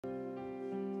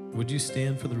Would you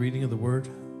stand for the reading of the word?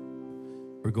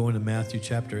 We're going to Matthew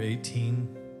chapter 18.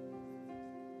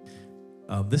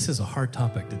 This is a hard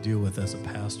topic to deal with as a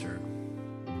pastor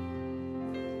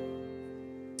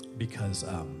because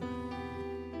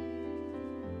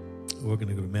we're going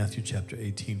to go to Matthew chapter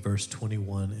 18, verse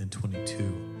 21 and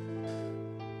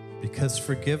 22. Because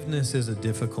forgiveness is a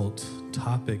difficult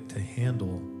topic to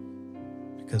handle,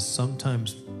 because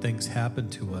sometimes things happen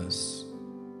to us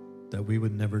that we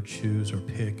would never choose or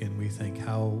pick, and we think,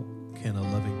 how can a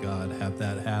loving God have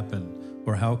that happen?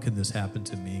 Or how can this happen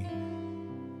to me?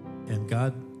 And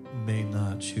God may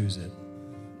not choose it.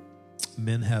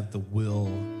 Men have the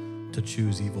will to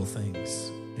choose evil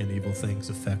things, and evil things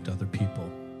affect other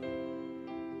people.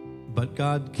 But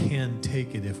God can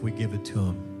take it if we give it to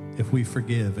Him. If we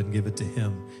forgive and give it to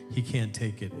Him, He can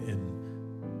take it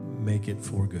and make it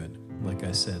for good, like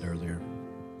I said earlier.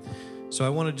 So I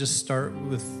want to just start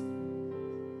with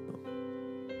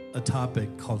a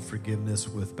topic called forgiveness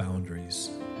with boundaries.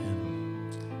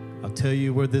 And I'll tell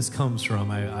you where this comes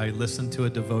from. I listen to a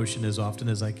devotion as often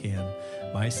as I can.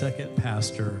 My second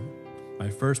pastor, my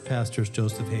first pastor is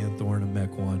Joseph Hanthorne of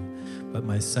Mequon, but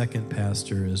my second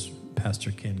pastor is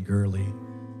Pastor Ken Gurley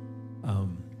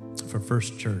for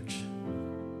First Church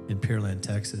in Pearland,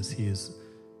 Texas. He is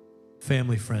a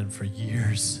family friend for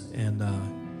years. And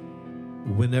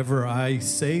whenever I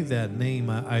say that name,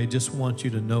 I just want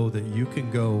you to know that you can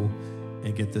go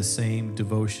and get the same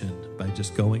devotion by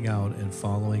just going out and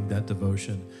following that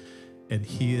devotion. And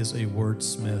he is a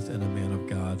wordsmith and a man of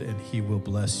God, and he will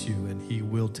bless you, and he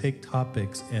will take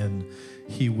topics and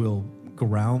he will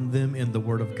ground them in the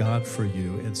Word of God for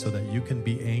you, and so that you can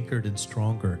be anchored and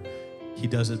stronger. He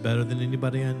does it better than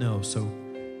anybody I know. So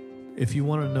if you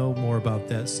want to know more about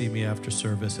that, see me after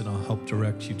service, and I'll help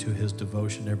direct you to his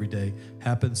devotion every day.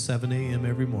 Happens 7 a.m.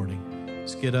 every morning.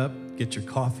 Just get up, get your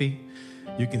coffee.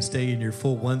 You can stay in your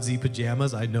full onesie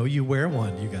pajamas. I know you wear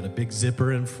one. You got a big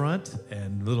zipper in front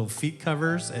and little feet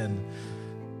covers, and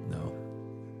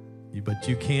but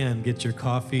you can get your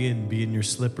coffee and be in your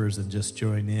slippers and just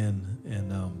join in,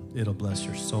 and it'll bless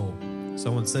your soul.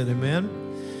 Someone said amen.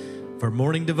 For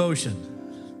morning devotion,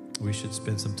 we should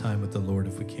spend some time with the Lord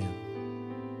if we can.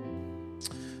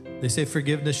 They say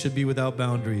forgiveness should be without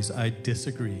boundaries. I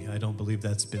disagree. I don't believe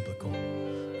that's biblical.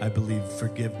 I believe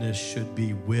forgiveness should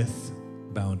be with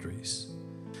boundaries.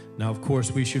 Now, of course,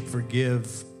 we should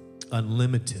forgive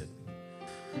unlimited,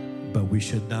 but we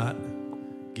should not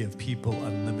give people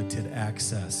unlimited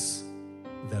access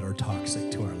that are toxic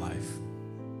to our life.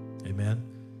 Amen?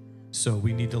 So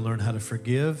we need to learn how to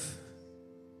forgive,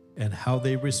 and how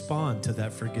they respond to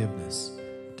that forgiveness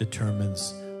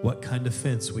determines what kind of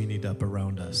fence we need up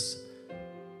around us.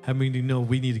 How many know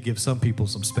we need to give some people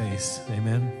some space?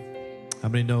 Amen? How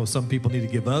many know some people need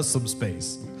to give us some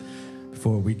space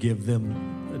before we give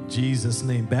them a Jesus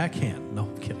name backhand? No,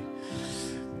 I'm kidding.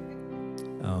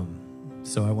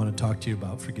 So I want to talk to you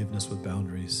about forgiveness with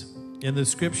boundaries. And the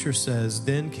scripture says,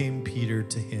 then came Peter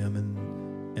to him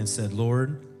and said,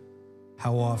 Lord,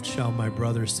 how oft shall my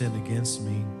brother sin against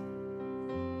me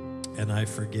and I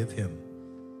forgive him?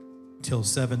 Till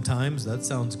 7 times? That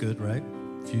sounds good, right?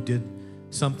 If you did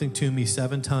something to me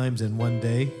 7 times in one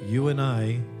day, you and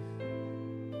I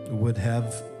would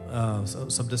have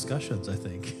some discussions, I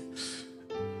think.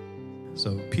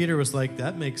 So Peter was like,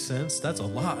 that makes sense. That's a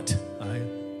lot.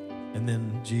 And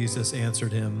then Jesus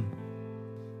answered him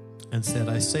and said,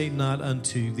 I say not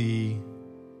unto thee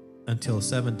until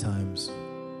 7 times,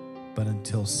 but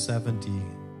until 70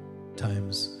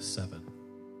 times 7.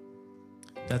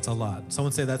 That's a lot.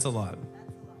 Someone say that's a lot.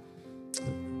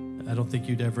 I don't think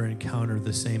you'd ever encounter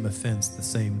the same offense the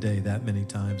same day that many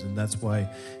times, and that's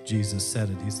why Jesus said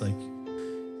it. He's like,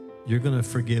 you're going to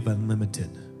forgive unlimited,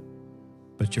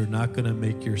 but you're not going to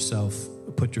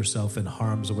put yourself in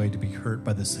harm's way to be hurt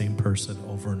by the same person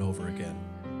over and over again.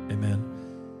 Amen?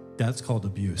 That's called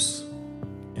abuse.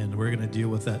 And we're going to deal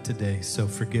with that today. So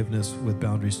forgiveness with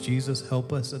boundaries. Jesus,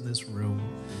 help us in this room.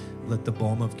 Let the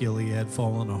balm of Gilead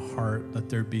fall on our heart. Let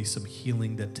there be some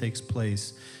healing that takes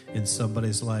place in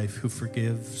somebody's life who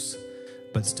forgives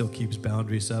but still keeps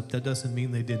boundaries up. That doesn't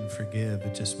mean they didn't forgive.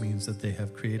 It just means that they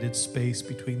have created space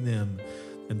between them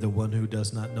and the one who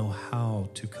does not know how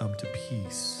to come to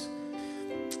peace.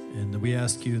 And we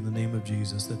ask you in the name of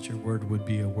Jesus that your word would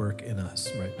be a work in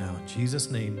us right now. In Jesus'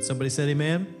 name. Somebody said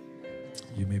amen?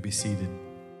 You may be seated.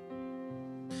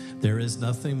 There is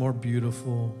nothing more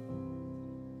beautiful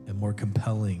and more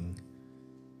compelling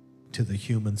to the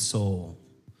human soul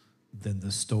than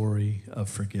the story of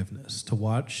forgiveness. To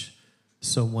watch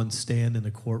someone stand in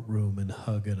a courtroom and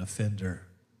hug an offender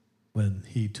when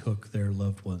he took their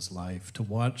loved one's life. To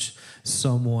watch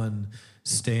someone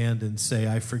stand and say,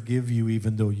 I forgive you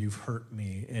even though you've hurt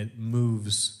me, it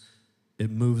moves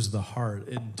the heart.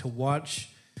 And to watch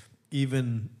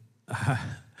even,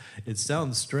 it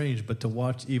sounds strange, but to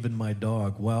watch even my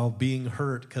dog, while being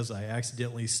hurt because I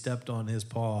accidentally stepped on his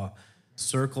paw,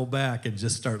 circle back and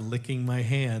just start licking my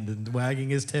hand and wagging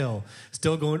his tail,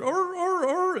 still going,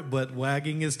 but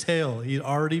wagging his tail. He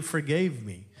already forgave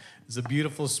me. It's a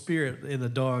beautiful spirit in a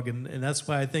dog, and that's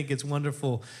why I think it's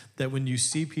wonderful that when you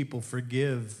see people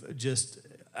forgive just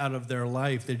out of their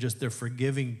life, they're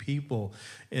forgiving people,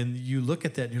 and you look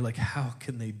at that and you're like, how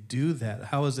can they do that?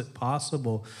 How is it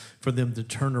possible for them to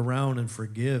turn around and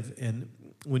forgive? And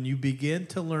when you begin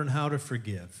to learn how to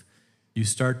forgive, you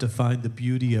start to find the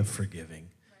beauty of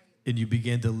forgiving, and you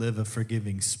begin to live a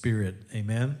forgiving spirit.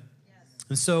 Amen? Yes.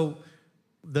 And so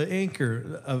the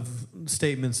anchor of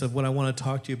statements of what I want to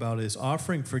talk to you about is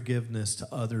offering forgiveness to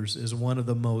others is one of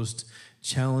the most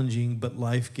challenging but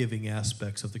life-giving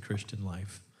aspects of the Christian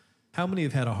life. How many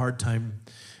have had a hard time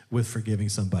with forgiving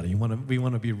somebody? We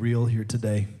want to be real here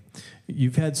today.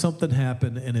 You've had something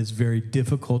happen and it's very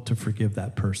difficult to forgive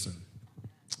that person.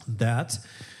 That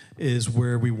is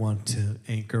where we want to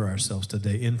anchor ourselves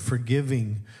today. In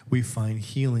forgiving, we find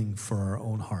healing for our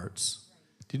own hearts.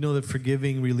 Do you know that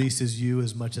forgiving releases you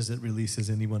as much as it releases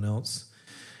anyone else?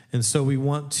 And so we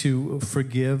want to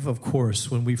forgive, of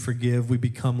course. When we forgive, we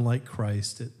become like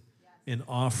Christ in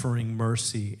offering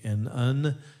mercy and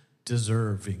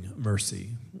undeserving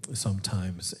mercy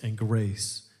sometimes, and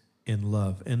grace and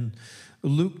love. And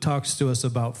Luke talks to us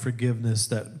about forgiveness,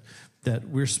 that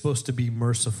we're supposed to be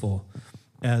merciful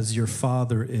as your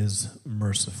Father is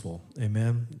merciful.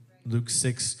 Amen? Luke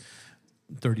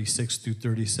 6:36 through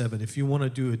 37. If you want to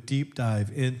do a deep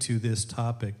dive into this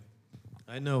topic,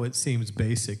 I know it seems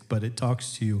basic, but it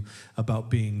talks to you about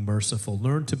being merciful.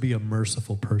 Learn to be a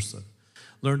merciful person.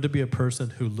 Learn to be a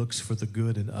person who looks for the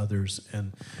good in others.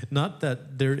 And not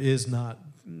that there is not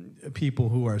people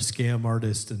who are scam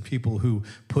artists and people who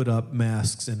put up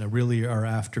masks and really are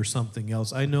after something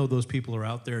else. I know those people are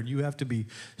out there, and you have to be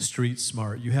street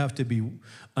smart. You have to be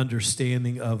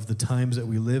understanding of the times that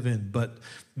we live in. But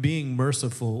being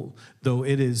merciful, though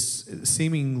it is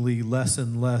seemingly less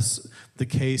and less the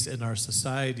case in our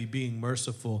society, being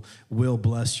merciful will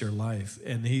bless your life.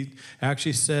 And he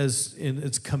actually says in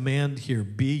its command here,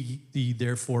 be ye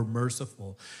therefore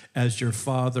merciful, as your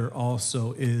Father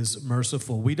also is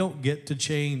merciful. We don't get to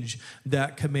change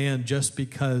that command just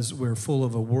because we're full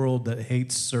of a world that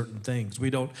hates certain things. We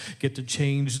don't get to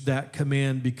change that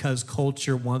command because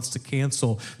culture wants to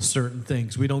cancel certain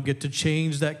things. We don't get to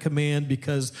change that command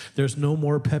because there's no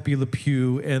more Pepe Le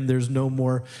Pew and there's no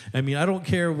more, I don't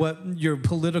care what your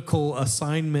political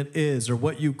assignment is or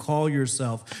what you call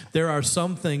yourself. There are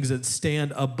some things that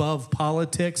stand above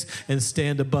politics and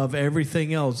stand above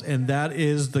everything else, and that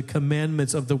is the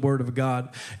commandments of the Word of God.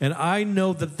 And I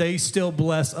know that they still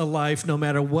bless a life no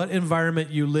matter what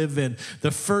environment you live in.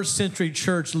 The first century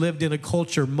church lived in a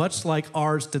culture much like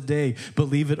ours today,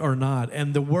 believe it or not.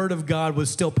 And the Word of God was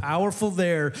still powerful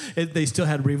there. They still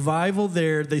had revival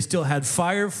there. They still had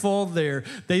fire fall there.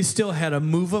 They still had a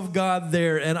move of God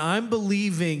there. And I'm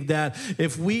believing that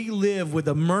if we live with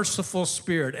a merciful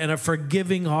spirit and a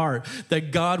forgiving heart,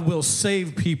 that God will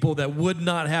save people that would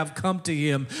not have come to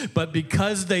Him. But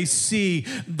because they see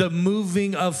the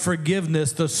moving of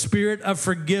forgiveness, the spirit of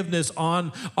forgiveness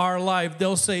on our life,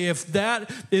 they'll say, if that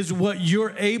is what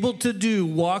you're able to do,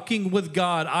 walking with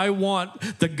God, I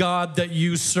want the God that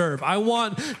you serve. I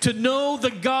want to know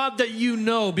the God that you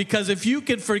know, because if you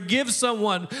can forgive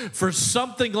someone for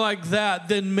something like that,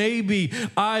 then maybe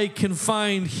I can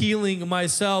find healing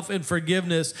myself and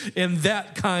forgiveness in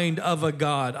that kind of a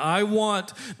God. I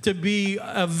want to be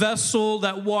a vessel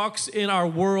that walks in our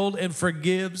world and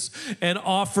forgives and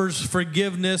offers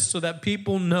forgiveness so that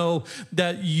people know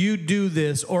that you do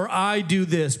this or I do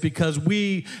this because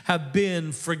we have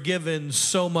been forgiven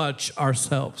so much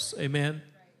ourselves. Amen.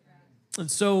 And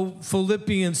so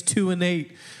Philippians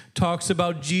 2:8 talks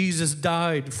about Jesus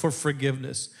died for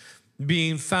forgiveness,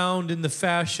 being found in the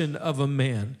fashion of a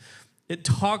man. It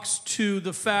talks to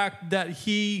the fact that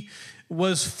he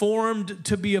was formed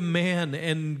to be a man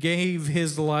and gave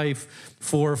his life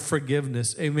for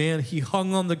forgiveness. Amen. He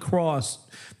hung on the cross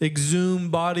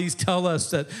exhumed bodies tell us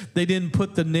that they didn't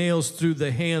put the nails through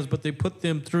the hands, but they put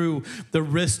them through the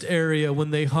wrist area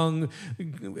when they hung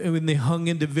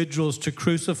individuals to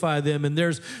crucify them. And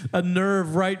there's a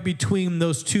nerve right between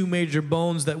those two major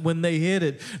bones that when they hit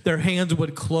it, their hands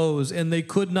would close, and they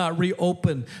could not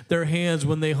reopen their hands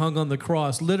when they hung on the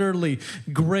cross. Literally,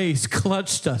 grace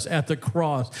clutched us at the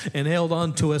cross and held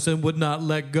on to us and would not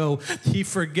let go. He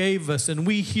forgave us, and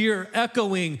we hear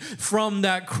echoing from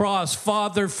that cross,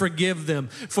 Father, forgive them,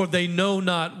 for they know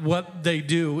not what they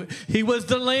do. He was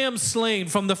the lamb slain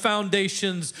from the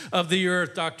foundations of the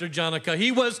earth, Dr. Jonica.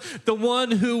 He was the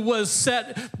one who was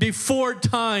set before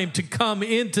time to come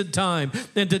into time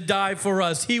and to die for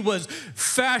us. He was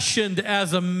fashioned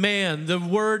as a man. The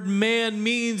word man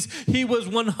means he was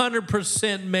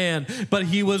 100% man, but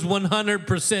he was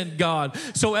 100% God.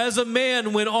 So as a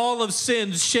man, when all of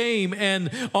sin's shame and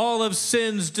all of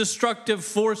sin's destructive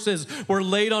forces were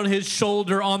laid on his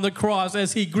shoulder on the cross,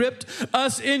 as he gripped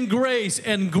us in grace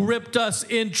and gripped us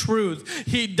in truth,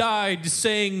 he died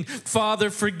saying, Father,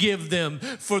 forgive them,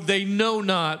 for they know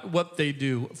not what they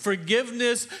do.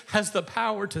 Forgiveness has the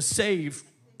power to save,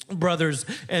 brothers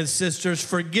and sisters.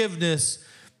 Forgiveness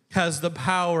has the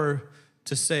power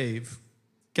to save.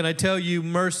 Can I tell you,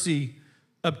 mercy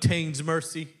obtains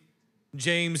mercy?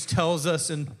 James tells us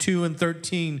in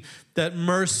 2:13 that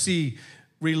mercy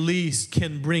released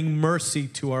can bring mercy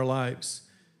to our lives.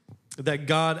 That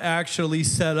God actually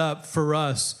set up for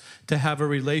us to have a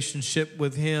relationship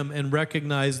with him and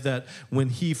recognize that when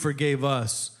he forgave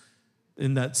us,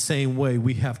 in that same way,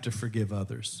 we have to forgive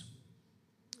others.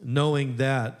 Knowing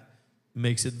that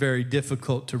makes it very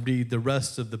difficult to read the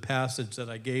rest of the passage that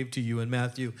I gave to you in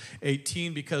Matthew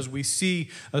 18, because we see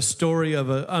a story of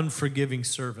an unforgiving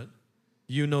servant.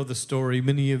 You know the story.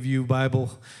 Many of you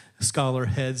Bible scholar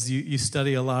heads, you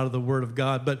study a lot of the Word of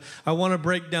God. But I want to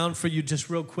break down for you just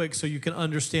real quick so you can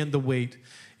understand the weight.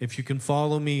 If you can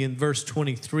follow me in verse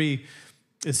 23,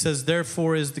 it says,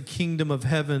 therefore is the kingdom of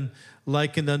heaven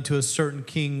likened unto a certain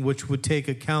king, which would take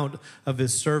account of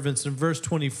his servants. And verse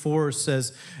 24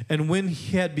 says, and when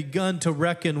he had begun to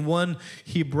reckon, one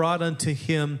he brought unto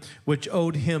him, which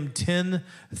owed him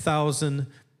 10,000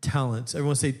 talents.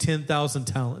 Everyone say 10,000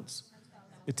 talents.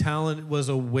 A talent was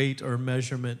a weight or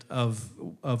measurement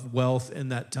of wealth in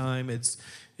that time. It's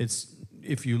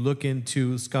if you look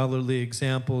into scholarly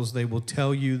examples, they will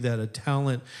tell you that a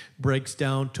talent breaks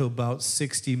down to about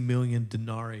 60 million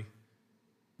denarii.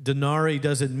 Denarii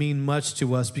doesn't mean much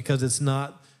to us because it's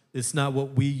not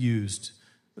what we used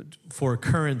for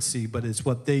currency, but it's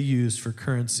what they used for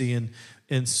currency.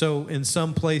 And so in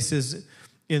some places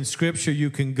in Scripture, you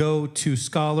can go to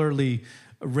scholarly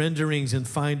renderings and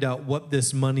find out what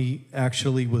this money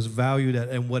actually was valued at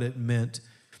and what it meant.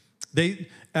 They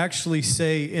actually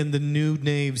say in the New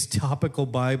Nave's Topical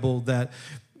Bible that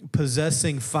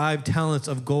possessing 5 talents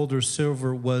of gold or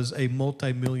silver was a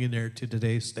multimillionaire to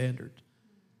today's standard.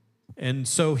 And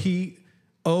so he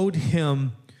owed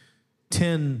him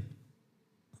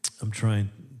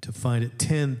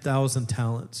 10,000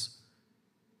 talents.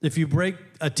 If you break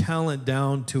a talent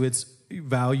down to its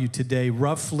value today,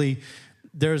 roughly,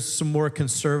 there's some more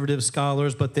conservative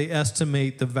scholars, but they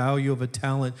estimate the value of a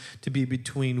talent to be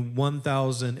between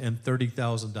 $1,000 and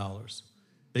 $30,000.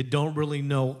 They don't really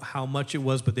know how much it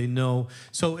was, but they know.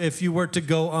 So if you were to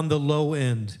go on the low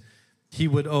end, he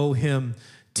would owe him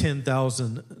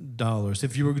 $10,000.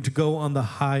 If you were to go on the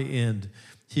high end,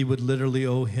 he would literally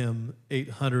owe him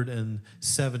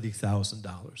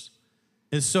 $870,000.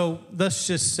 And so let's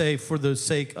just say, for the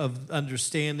sake of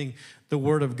understanding the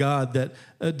Word of God, that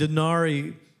a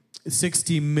denarii,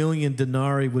 60 million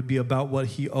denarii would be about what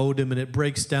he owed him, and it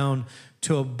breaks down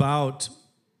to about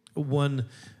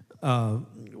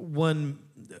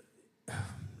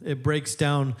it breaks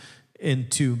down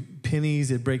into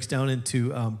pennies, it breaks down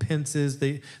into pences.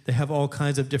 They have all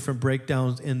kinds of different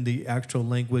breakdowns in the actual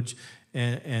language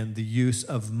and the use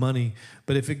of money.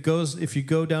 But if you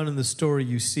go down in the story,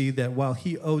 you see that while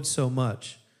he owed so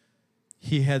much,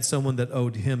 he had someone that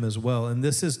owed him as well. And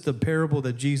this is the parable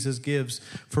that Jesus gives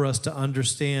for us to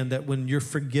understand that when you're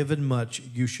forgiven much,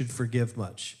 you should forgive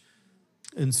much.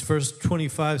 And verse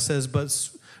 25 says, but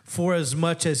for as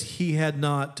much as he had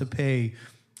not to pay,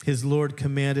 his Lord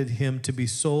commanded him to be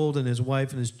sold, and his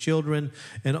wife and his children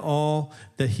and all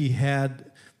that he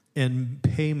had, and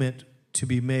payment to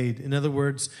be made. In other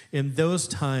words, in those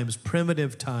times,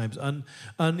 primitive times,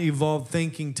 unevolved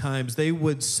thinking times, they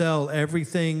would sell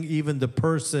everything, even the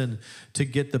person, to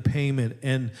get the payment.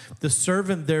 And the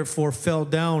servant therefore fell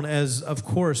down, as of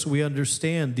course we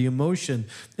understand the emotion,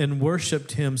 and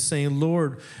worshiped him, saying,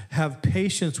 Lord, have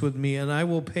patience with me, and I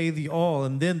will pay thee all.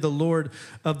 And then the Lord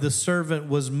of the servant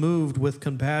was moved with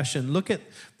compassion. Look at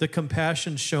the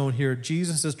compassion shown here.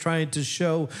 Jesus is trying to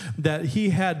show that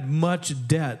he had much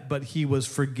debt, but he was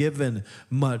forgiven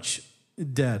much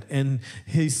debt. And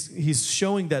he's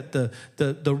showing that the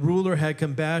ruler had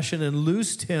compassion and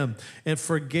loosed him and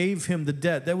forgave him the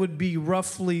debt. That would be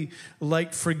roughly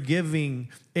like forgiving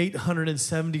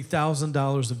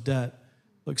 $870,000 of debt.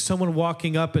 Like someone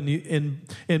walking up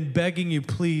and begging you,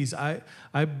 please, I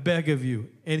beg of you.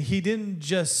 And he didn't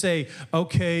just say,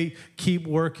 okay, keep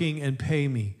working and pay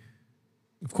me.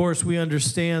 Of course, we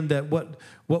understand that what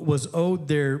was owed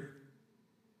there,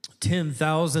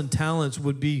 10,000 talents,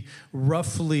 would be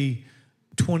roughly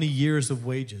 20 years of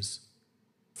wages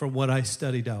from what I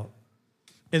studied out.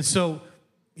 And so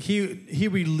he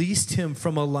released him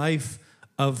from a life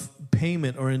of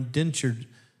payment or indentured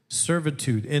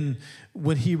servitude. And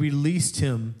when he released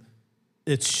him,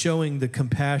 it's showing the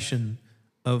compassion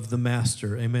of the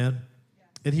master. Amen?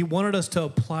 And he wanted us to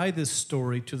apply this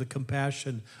story to the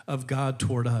compassion of God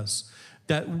toward us.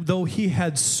 That though he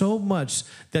had so much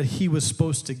that he was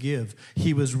supposed to give,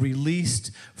 he was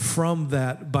released from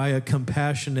that by a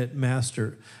compassionate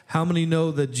master. How many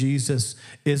know that Jesus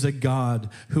is a God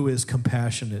who is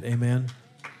compassionate? Amen?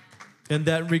 And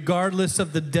that regardless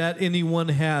of the debt anyone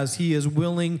has, he is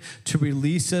willing to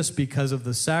release us because of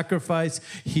the sacrifice.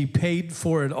 He paid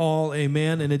for it all,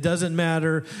 amen? And it doesn't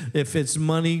matter if it's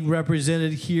money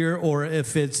represented here or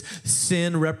if it's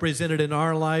sin represented in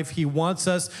our life. He wants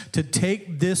us to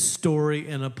take this story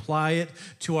and apply it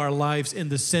to our lives in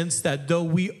the sense that though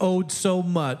we owed so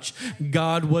much,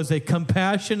 God was a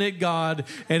compassionate God,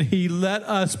 and he let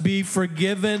us be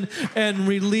forgiven and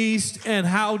released. And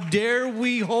how dare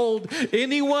we hold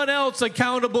anyone else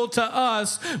accountable to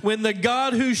us when the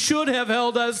God who should have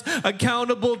held us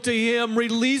accountable to him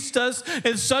released us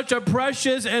in such a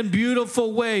precious and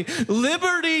beautiful way.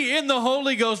 Liberty in the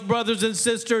Holy Ghost, brothers and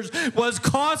sisters, was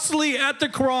costly at the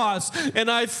cross. And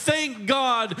I thank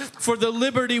God for the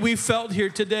liberty we felt here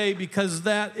today, because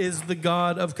that is the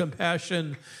God of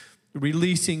compassion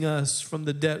releasing us from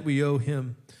the debt we owe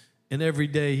him. And every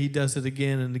day he does it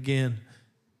again and again.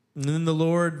 And then the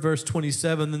Lord, verse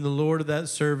 27, then the Lord of that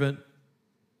servant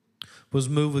was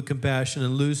moved with compassion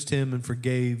and loosed him and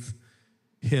forgave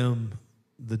him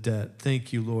the debt.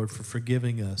 Thank you, Lord, for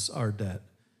forgiving us our debt.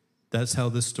 That's how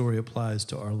this story applies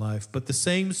to our life. But the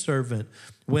same servant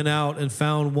went out and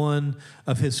found one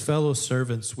of his fellow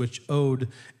servants which owed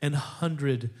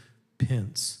 100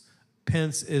 pence.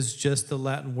 Pence is just the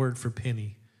Latin word for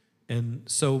penny. And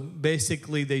so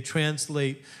basically they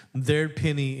translate their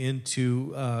penny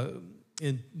into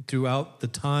throughout the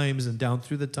times and down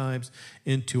through the times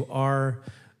into our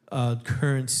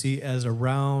currency as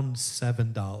around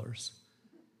 $7.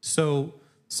 So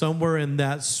somewhere in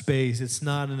that space, it's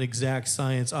not an exact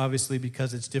science, obviously,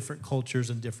 because it's different cultures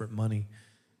and different money.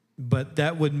 But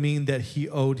that would mean that he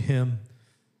owed him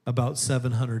about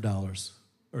 $700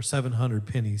 or 700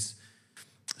 pennies.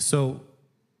 So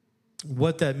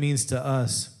what that means to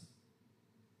us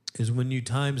is when you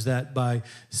times that by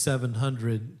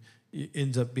 700, it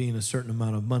ends up being a certain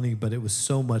amount of money, but it was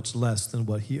so much less than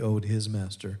what he owed his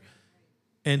master.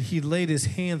 And he laid his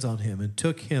hands on him and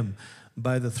took him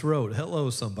by the throat. Hello,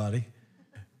 somebody.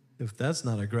 If that's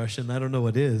not aggression, I don't know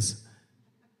what is.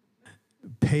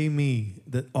 Pay me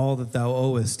all that thou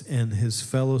owest. And his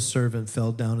fellow servant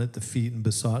fell down at the feet and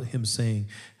besought him, saying,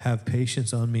 have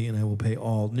patience on me, and I will pay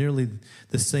all. Nearly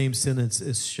the same sentence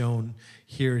is shown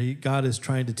here. God is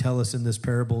trying to tell us in this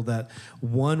parable that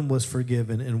one was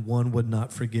forgiven and one would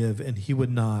not forgive, and he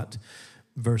would not.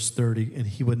 Verse 30, and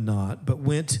he would not, but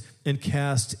went and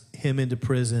cast him into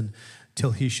prison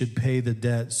till he should pay the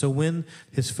debt. So when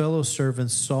his fellow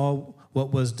servants saw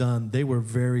what was done, they were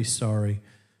very sorry,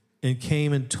 and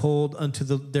came and told unto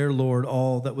their Lord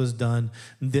all that was done.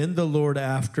 Then the Lord,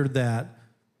 after that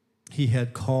he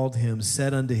had called him,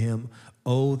 said unto him,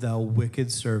 O thou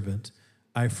wicked servant,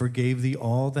 I forgave thee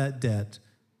all that debt,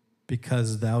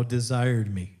 because thou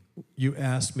desired me. You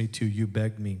asked me to, you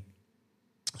begged me.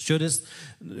 Shouldst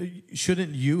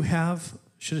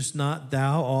not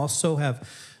thou also have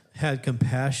had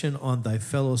compassion on thy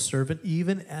fellow servant,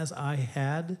 even as I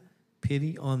had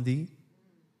pity on thee?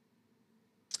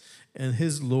 And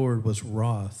his Lord was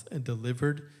wroth and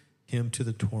delivered him to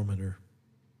the tormentors,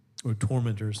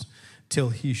 till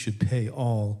he should pay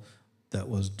all that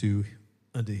was due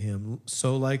unto him.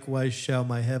 So likewise shall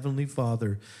my heavenly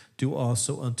Father do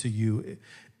also unto you,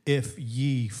 if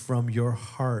ye from your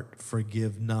heart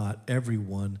forgive not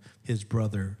everyone his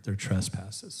brother their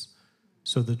trespasses.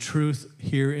 So the truth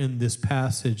here in this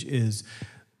passage is,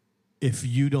 if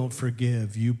you don't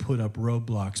forgive, you put up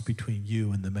roadblocks between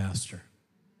you and the master.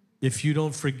 If you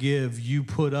don't forgive, you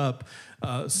put up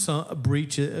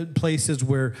places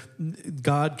where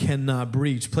God cannot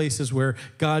breach, places where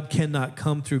God cannot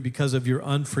come through because of your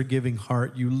unforgiving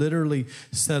heart. You literally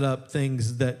set up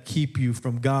things that keep you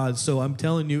from God. So I'm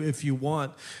telling you, if you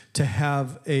want to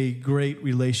have a great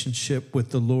relationship with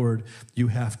the Lord, you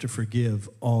have to forgive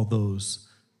all those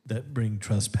that bring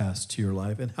trespass to your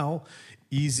life. And how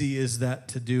easy is that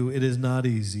to do? It is not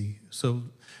easy. So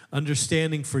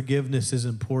understanding forgiveness is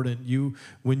important.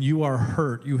 When you are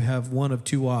hurt, you have one of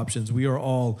two options. We are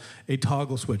all a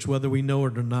toggle switch, whether we know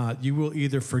it or not. You will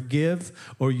either forgive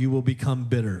or you will become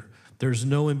bitter. There's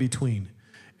no in between.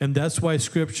 And that's why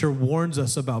Scripture warns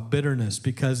us about bitterness,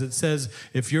 because it says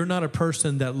if you're not a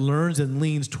person that learns and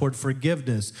leans toward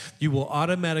forgiveness, you will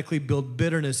automatically build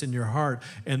bitterness in your heart,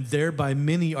 and thereby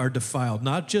many are defiled.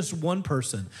 Not just one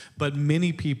person, but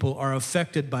many people are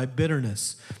affected by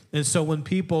bitterness. And so when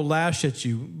people lash at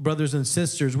you, brothers and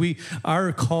sisters, we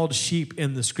are called sheep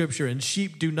in the Scripture, and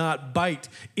sheep do not bite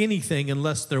anything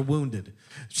unless they're wounded.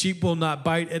 Sheep will not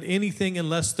bite at anything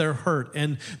unless they're hurt.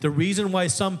 And the reason why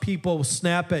some people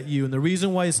snap at you and the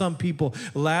reason why some people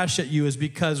lash at you is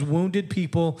because wounded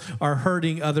people are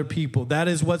hurting other people. That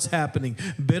is what's happening.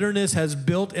 Bitterness has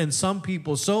built in some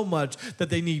people so much that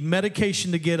they need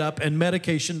medication to get up and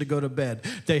medication to go to bed.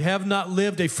 They have not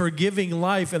lived a forgiving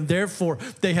life, and therefore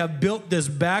they have built this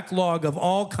backlog of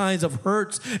all kinds of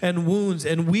hurts and wounds.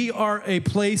 And we are a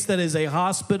place that is a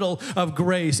hospital of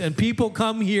grace. And people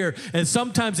come here, and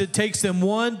sometimes it takes them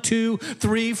 1, 2,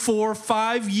 3, 4,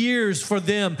 5 years for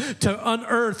them to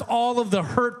unearth all of the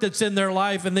hurt that's in their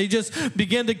life. And they just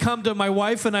begin to come to my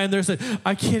wife and I, and they're saying,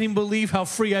 I can't even believe how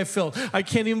free I felt. I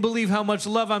can't even believe how much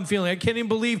love I'm feeling. I can't even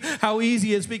believe how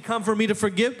easy it's become for me to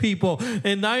forgive people.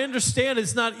 And I understand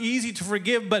it's not easy to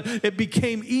forgive, but it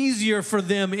became easier for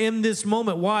them in this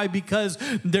moment. Why? Because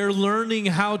they're learning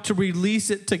how to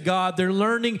release it to God. They're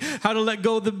learning how to let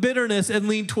go of the bitterness and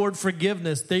lean toward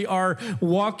forgiveness. They are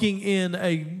walking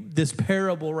in this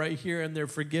parable right here, and they're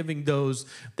forgiving those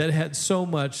that had so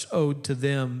much owed to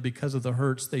them because of the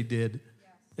hurts they did,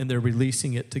 and they're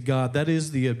releasing it to God. That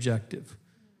is the objective.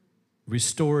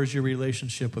 Restores your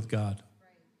relationship with God.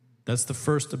 That's the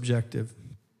first objective.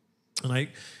 And I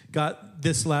got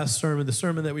this last sermon, the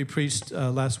sermon that we preached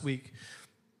last week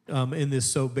in this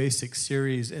So Basic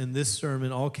series, and this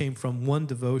sermon all came from one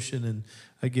devotion, and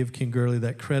I give King Gurley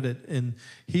that credit. And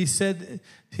he said,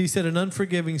 an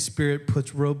unforgiving spirit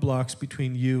puts roadblocks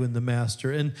between you and the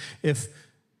master. And if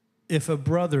a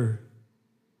brother,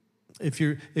 if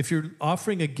you're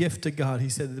offering a gift to God, he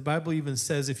said, the Bible even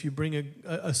says, if you bring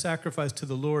a sacrifice to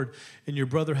the Lord and your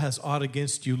brother has aught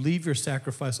against you, leave your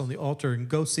sacrifice on the altar and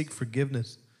go seek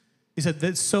forgiveness. He said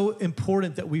that's so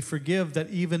important that we forgive, that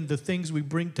even the things we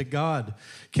bring to God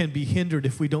can be hindered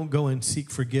if we don't go and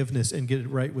seek forgiveness and get it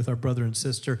right with our brother and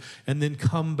sister, and then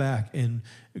come back and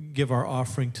give our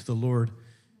offering to the Lord.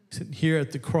 Here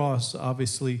at the cross,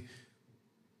 obviously,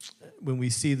 when we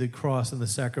see the cross and the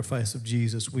sacrifice of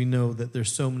Jesus, we know that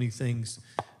there's so many things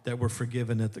that were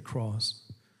forgiven at the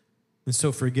cross. And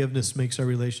so forgiveness makes our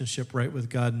relationship right with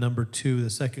God. Number 2, the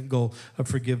second goal of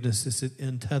forgiveness is it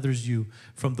untethers you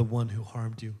from the one who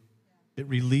harmed you. It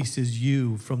releases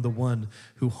you from the one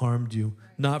who harmed you.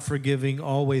 Not forgiving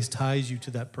always ties you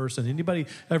to that person. Anybody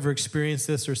ever experienced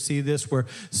this or see this where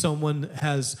someone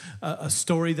has a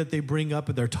story that they bring up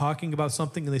and they're talking about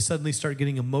something and they suddenly start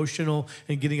getting emotional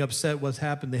and getting upset what's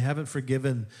happened? They haven't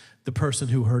forgiven the person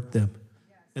who hurt them.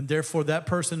 And therefore, that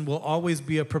person will always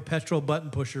be a perpetual button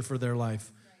pusher for their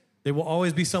life. They will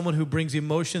always be someone who brings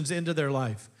emotions into their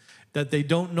life that they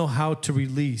don't know how to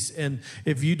release. And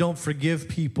if you don't forgive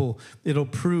people, it'll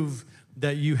prove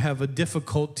that you have a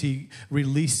difficulty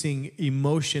releasing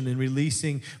emotion and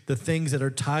releasing the things that are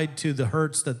tied to the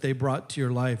hurts that they brought to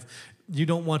your life. You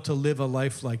don't want to live a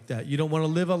life like that. You don't want to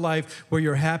live a life where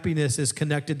your happiness is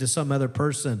connected to some other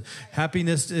person.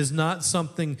 Happiness is not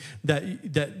something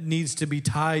that needs to be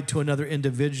tied to another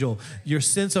individual. Your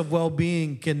sense of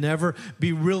well-being can never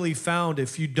be really found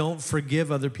if you don't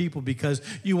forgive other people, because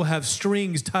you will have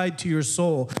strings tied to your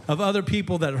soul of other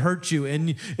people that hurt you.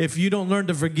 And if you don't learn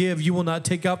to forgive, you will not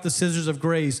take out the scissors of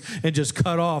grace and just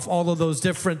cut off all of those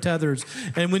different tethers.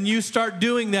 And when you start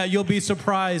doing that, you'll be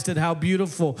surprised at how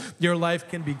beautiful your life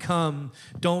can become.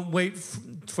 Don't wait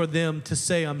for them to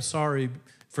say, I'm sorry.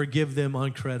 Forgive them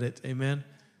on credit. Amen.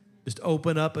 Just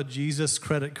open up a Jesus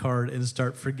credit card and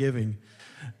start forgiving.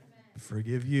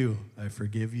 Forgive you. I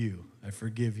forgive you. I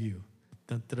forgive you.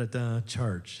 Dun, dun, dun, dun,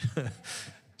 charge.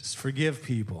 Just forgive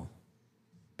people.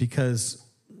 Because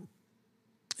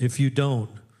if you don't,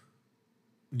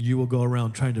 you will go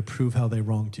around trying to prove how they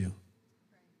wronged you.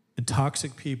 And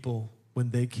toxic people,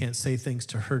 when they can't say things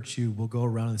to hurt you, will go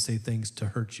around and say things to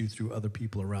hurt you through other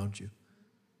people around you.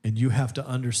 And you have to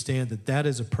understand that that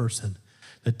is a person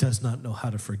that does not know how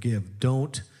to forgive.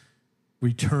 Don't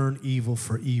return evil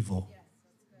for evil,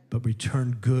 but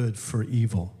return good for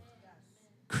evil.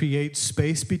 Create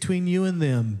space between you and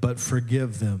them, but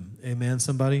forgive them. Amen,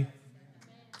 somebody?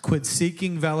 Quit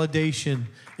seeking validation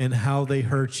in how they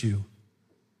hurt you.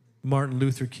 Martin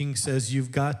Luther King says,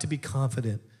 you've got to be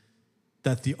confident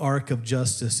that the arc of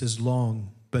justice is long,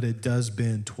 but it does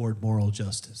bend toward moral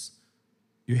justice.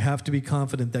 You have to be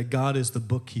confident that God is the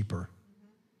bookkeeper,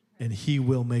 and he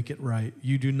will make it right.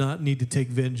 You do not need to take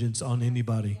vengeance on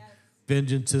anybody.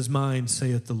 Vengeance is mine,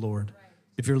 saith the Lord.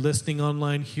 If you're listening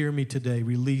online, hear me today.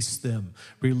 Release them.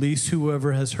 Release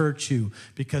whoever has hurt you,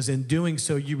 because in doing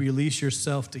so, you release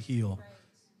yourself to heal.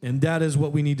 And that is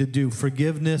what we need to do.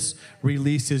 Forgiveness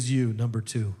releases you, number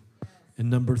 2. And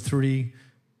number 3,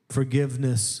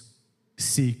 forgiveness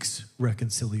seeks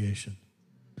reconciliation.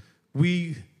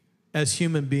 We, as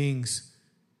human beings,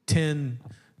 tend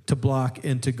to block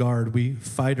and to guard. We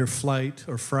fight or flight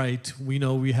or fright. We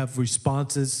know we have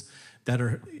responses that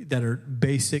are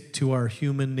basic to our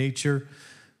human nature,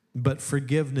 but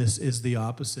forgiveness is the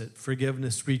opposite.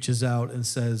 Forgiveness reaches out and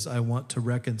says, I want to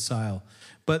reconcile.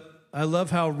 But I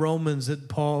love how Romans, that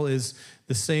Paul is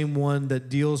the same one that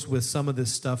deals with some of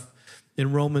this stuff.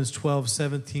 In Romans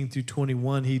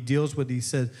 12:17-21, he deals with, he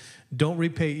said, don't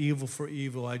repay evil for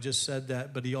evil. I just said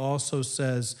that, but he also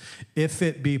says, if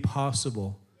it be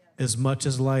possible, as much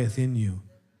as lieth in you,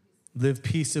 live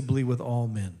peaceably with all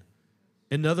men.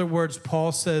 In other words,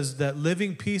 Paul says that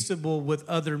living peaceable with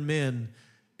other men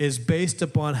is based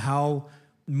upon how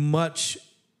much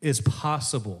is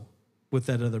possible with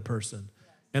that other person.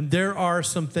 And there are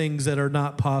some things that are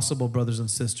not possible, brothers and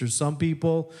sisters. Some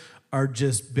people are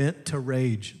just bent to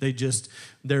rage.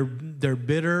 They're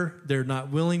bitter. They're not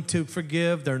willing to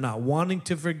forgive. They're not wanting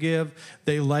to forgive.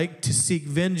 They like to seek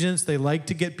vengeance. They like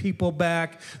to get people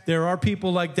back. There are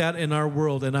people like that in our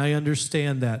world, and I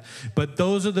understand that. But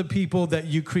those are the people that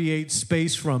you create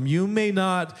space from. You may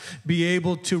not be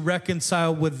able to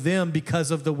reconcile with them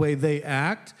because of the way they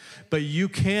act, but you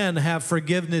can have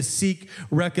forgiveness, seek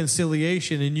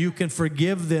reconciliation, and you can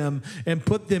forgive them and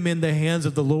put them in the hands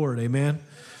of the Lord. Amen?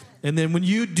 And then when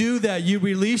you do that, you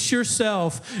release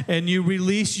yourself and you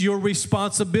release your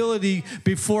responsibility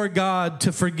before God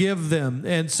to forgive them.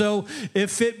 And so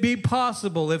if it be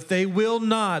possible, if they will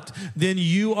not, then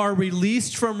you are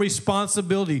released from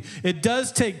responsibility. It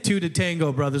does take 2 to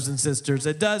tango, brothers and sisters.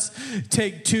 It does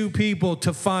take 2 people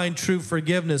to find true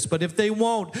forgiveness. But if they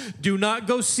won't, do not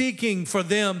go seeking for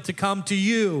them to come to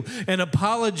you and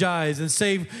apologize and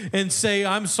say,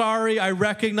 I'm sorry, I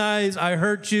recognize I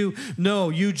hurt you.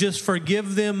 No, you just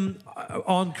forgive them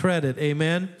on credit.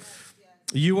 Amen.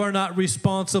 You are not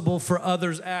responsible for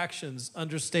others' actions.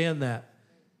 Understand that.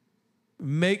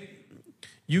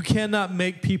 You cannot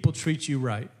make people treat you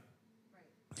right.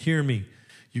 Hear me.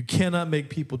 You cannot make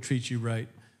people treat you right,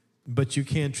 but you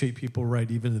can treat people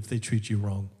right even if they treat you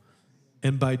wrong.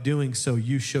 And by doing so,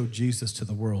 you show Jesus to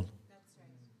the world.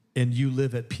 And you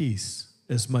live at peace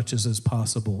as much as is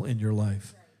possible in your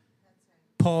life.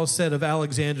 Paul said of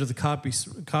Alexander the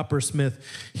coppersmith,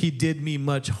 he did me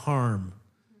much harm.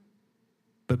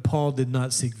 But Paul did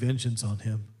not seek vengeance on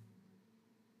him.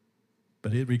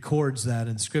 But it records that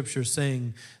in Scripture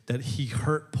saying that he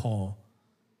hurt Paul.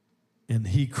 And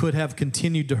he could have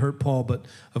continued to hurt Paul, but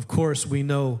of course we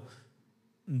know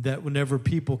that whenever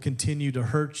people continue to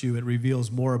hurt you, it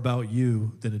reveals more about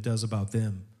you than it does about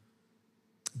them.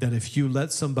 That if you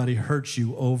let somebody hurt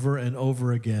you over and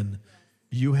over again,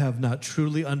 you have not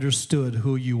truly understood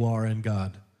who you are in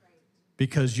God,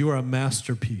 because you are a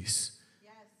masterpiece.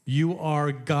 You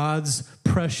are God's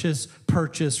precious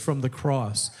purchase from the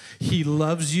cross. He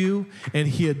loves you and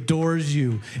he adores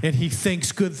you and he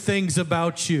thinks good things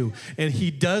about you, and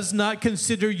he does not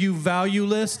consider you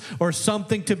valueless or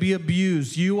something to be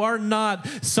abused. You are not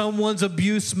someone's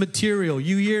abuse material.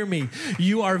 You hear me?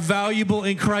 You are valuable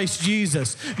in Christ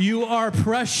Jesus. You are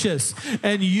precious,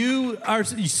 and you are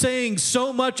saying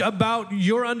so much about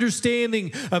your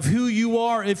understanding of who you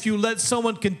are if you let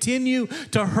someone continue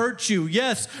to hurt you.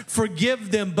 Yes,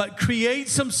 forgive them, but create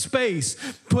some space.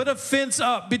 Put a fence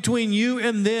up between you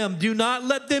and them. Do not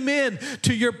let them in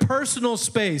to your personal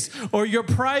space or your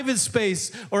private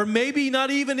space, or maybe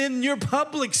not even in your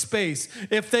public space.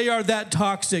 If they are that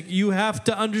toxic, you have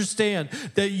to understand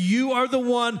that you are the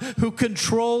one who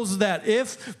controls that.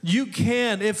 If you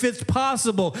can, if it's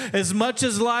possible, as much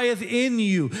as lieth in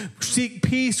you, seek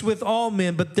peace with all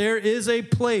men. But there is a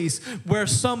place where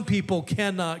some people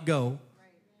cannot go.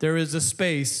 There is a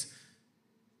space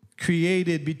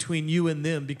created between you and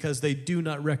them because they do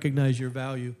not recognize your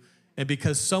value. And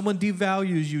because someone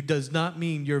devalues you does not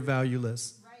mean you're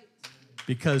valueless.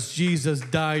 Because Jesus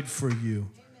died for you.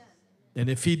 And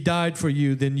if he died for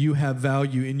you, then you have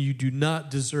value, and you do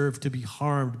not deserve to be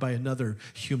harmed by another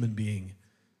human being.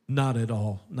 Not at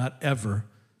all. Not ever.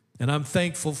 And I'm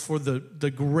thankful for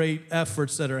the great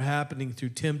efforts that are happening through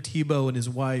Tim Tebow and his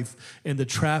wife, and the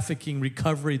trafficking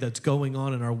recovery that's going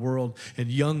on in our world. And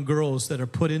young girls that are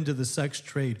put into the sex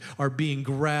trade are being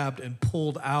grabbed and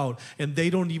pulled out. And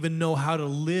they don't even know how to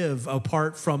live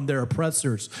apart from their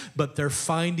oppressors. But they're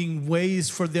finding ways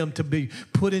for them to be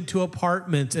put into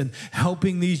apartments and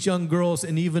helping these young girls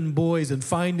and even boys, and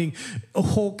finding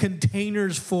whole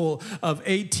containers full of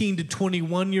 18 to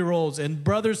 21-year-olds. And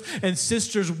brothers and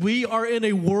sisters, we are in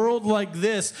a world like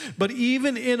this, but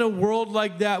even in a world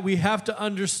like that, we have to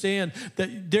understand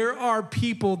that there are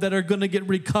people that are going to get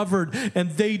recovered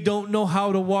and they don't know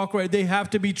how to walk right. They have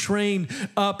to be trained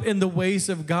up in the ways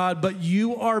of God, but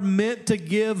you are meant to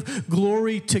give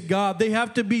glory to God. They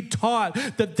have to be taught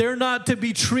that they're not to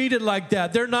be treated like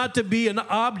that. They're not to be an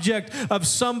object of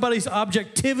somebody's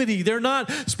objectivity. They're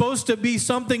not supposed to be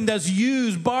something that's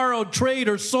used, borrowed, traded,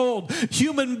 or sold.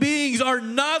 Human beings are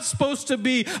not supposed to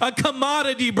be a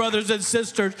commodity, brothers and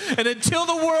sisters. And until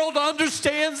the world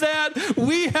understands that,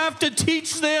 we have to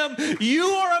teach them, you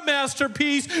are a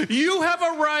masterpiece. You have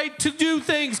a right to do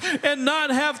things and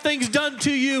not have things done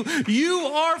to you. You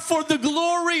are for the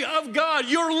glory of God.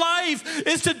 Your life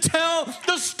is to tell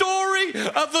the story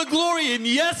of the glory. And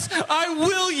yes, I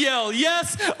will yell.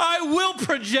 Yes, I will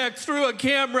project through a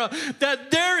camera that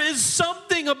there is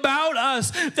something about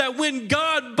us that when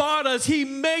God bought us, he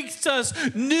makes us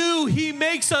new. He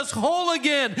makes us whole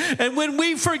again. And when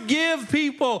we forgive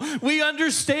people, we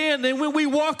understand. And when we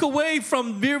walk away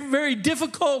from very, very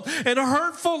difficult and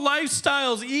hurtful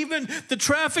lifestyles, even the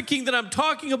trafficking that I'm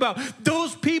talking about,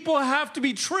 those people have to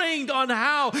be trained on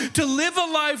how to live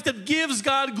a life that gives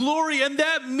God glory. And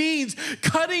that means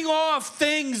cutting off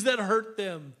things that hurt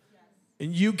them.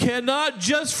 And you cannot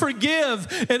just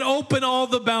forgive and open all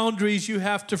the boundaries. You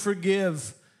have to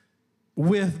forgive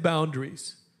with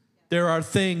boundaries. There are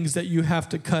things that you have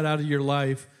to cut out of your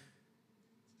life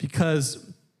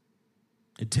because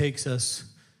it takes us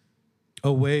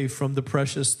away from the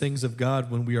precious things of God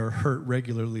when we are hurt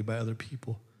regularly by other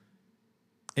people.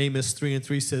 Amos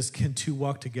 3:3 says, can two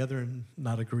walk together and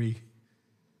not agree?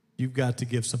 You've got to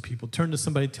give some people. Turn to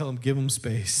somebody and tell them, give them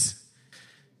space.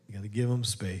 You got to give them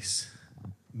space.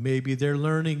 Maybe they're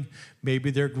learning.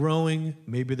 Maybe they're growing.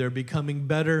 Maybe they're becoming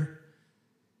better.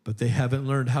 But they haven't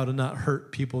learned how to not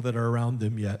hurt people that are around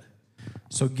them yet.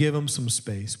 So give them some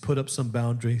space. Put up some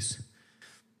boundaries.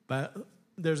 But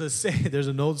there's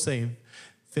an old saying,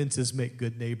 fences make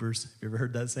good neighbors. Have you ever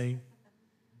heard that saying?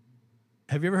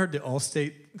 Have you ever heard the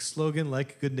Allstate slogan,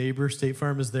 like a good neighbor, State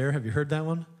Farm is there? Have you heard that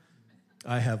one?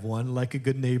 I have one, like a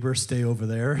good neighbor, stay over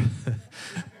there.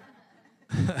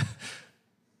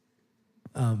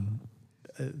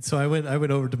 So I went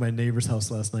over to my neighbor's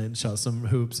house last night and shot some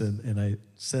hoops, and I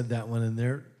said that one,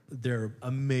 and they're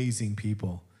amazing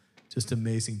people, just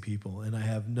amazing people. And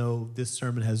this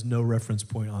sermon has no reference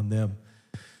point on them.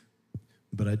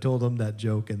 But I told them that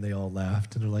joke, and they all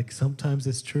laughed, and they're like, sometimes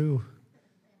it's true.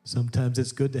 Sometimes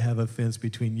it's good to have a fence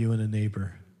between you and a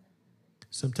neighbor.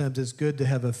 Sometimes it's good to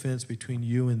have a fence between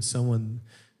you and someone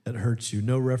that hurts you.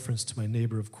 No reference to my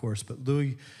neighbor, of course, but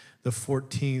Louis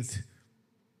XIV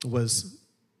was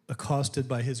accosted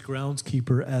by his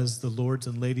groundskeeper as the lords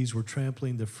and ladies were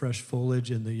trampling the fresh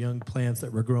foliage and the young plants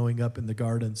that were growing up in the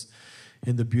gardens,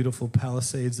 in the beautiful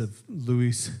palisades of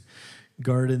Louis'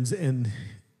 gardens. And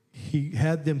he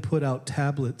had them put out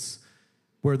tablets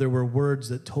where there were words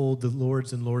that told the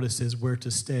lords and lordesses where to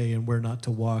stay and where not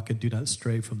to walk, and do not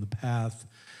stray from the path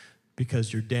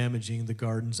because you're damaging the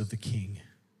gardens of the king.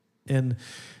 And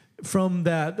from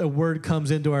that, a word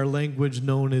comes into our language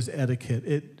known as etiquette.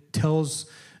 It tells,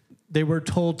 they were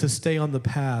told to stay on the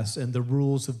paths and the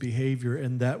rules of behavior,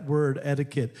 and that word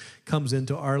etiquette comes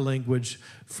into our language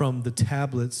from the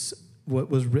tablets,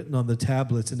 what was written on the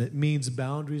tablets, and it means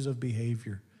boundaries of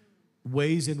behavior,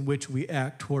 ways in which we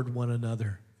act toward one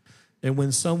another. And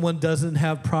when someone doesn't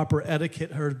have proper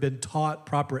etiquette or has been taught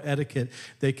proper etiquette,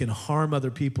 they can harm other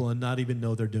people and not even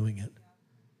know they're doing it.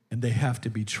 And they have to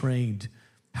be trained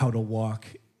how to walk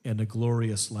in a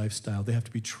glorious lifestyle. They have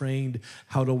to be trained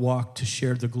how to walk to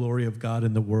share the glory of God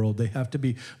in the world. They have to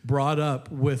be brought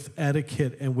up with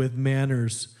etiquette and with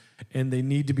manners. And they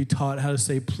need to be taught how to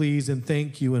say please and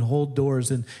thank you and hold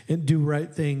doors and do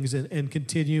right things and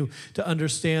continue to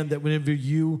understand that whenever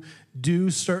you do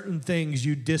certain things,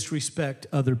 you disrespect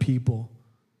other people.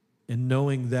 And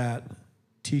knowing that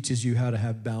teaches you how to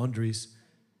have boundaries.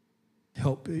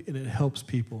 And it helps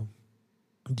people.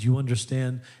 Do you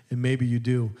understand, and maybe you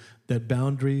do, that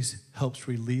boundaries helps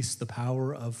release the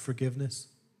power of forgiveness?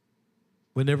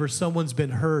 Whenever someone's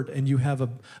been hurt and you have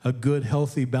a good,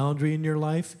 healthy boundary in your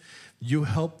life, you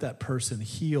help that person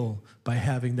heal by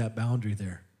having that boundary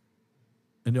there.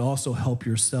 And you also help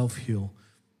yourself heal.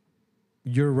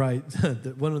 You're right.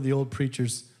 One of the old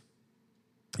preachers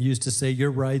used to say,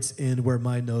 your rights end where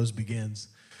my nose begins.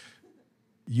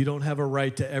 You don't have a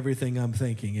right to everything I'm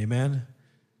thinking, amen?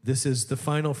 This is the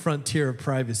final frontier of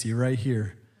privacy right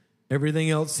here. Everything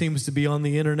else seems to be on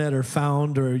the internet or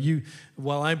found, or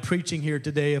while I'm preaching here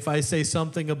today, if I say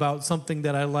something about something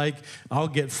that I like, I'll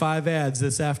get 5 ads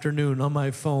this afternoon on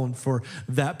my phone for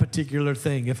that particular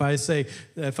thing. If I say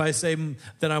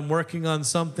that I'm working on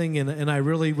something and I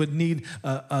really would need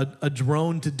a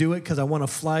drone to do it because I want to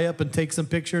fly up and take some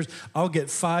pictures, I'll get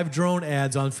 5 drone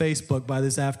ads on Facebook by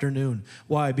this afternoon.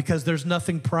 Why? Because there's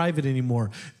nothing private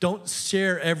anymore. Don't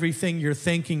share everything you're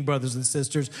thinking, brothers and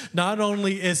sisters. Not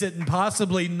only is it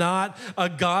possibly not a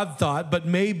God thought, but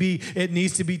maybe it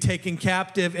needs to be taken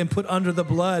captive and put under the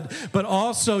blood. But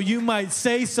also you might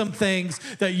say some things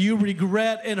that you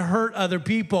regret and hurt other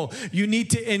people. You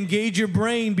need to engage your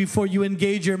brain before you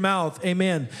engage your mouth.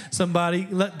 Amen. Somebody,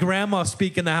 let grandma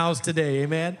speak in the house today.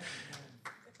 Amen.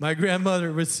 My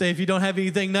grandmother would say, if you don't have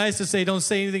anything nice to say, don't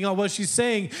say anything else. What she's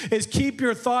saying is keep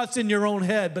your thoughts in your own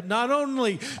head. But not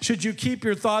only should you keep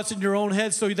your thoughts in your own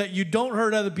head so that you don't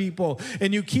hurt other people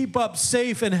and you keep up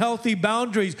safe and healthy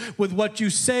boundaries with what you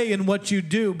say and what you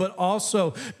do, but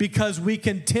also because we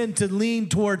can tend to lean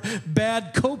toward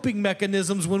bad coping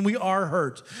mechanisms when we are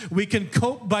hurt. We can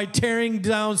cope by tearing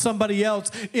down somebody else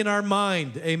in our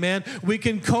mind. Amen. We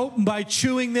can cope by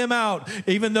chewing them out,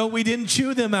 even though we didn't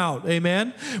chew them out.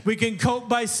 Amen. We can cope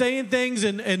by saying things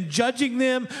and judging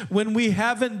them when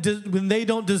when they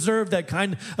don't deserve that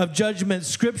kind of judgment.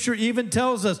 Scripture even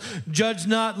tells us, judge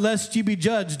not lest you be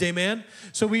judged. Amen.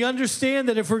 So we understand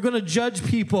that if we're going to judge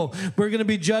people, we're going to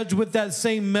be judged with that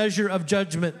same measure of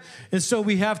judgment. And so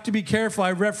we have to be careful.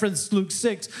 I referenced Luke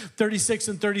 6, 36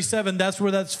 and 37. That's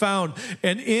where that's found.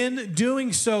 And in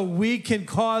doing so, we can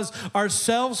cause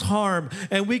ourselves harm,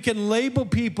 and we can label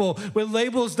people with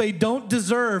labels they don't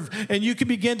deserve. And you can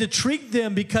begin to treat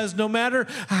them because no matter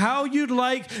how you'd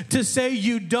like to say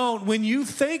you don't, when you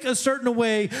think a certain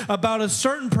way about a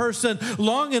certain person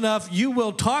long enough, you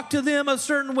will talk to them a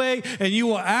certain way and you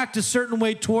will act a certain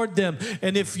way toward them.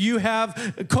 And if you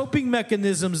have coping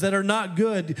mechanisms that are not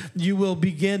good, you will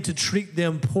begin to treat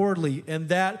them poorly. And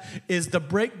that is the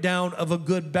breakdown of a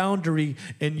good boundary,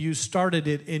 and you started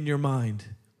it in your mind.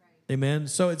 Right. Amen?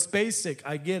 So it's basic.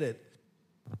 I get it.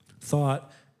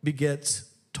 Thought begets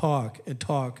talk, and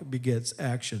talk begets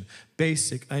action.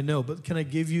 Basic, I know, but can I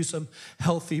give you some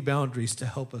healthy boundaries to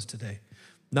help us today?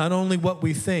 Not only what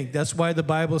we think. That's why the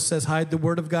Bible says, hide the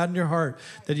word of God in your heart,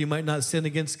 that you might not sin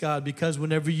against God. Because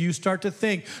whenever you start to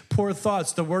think poor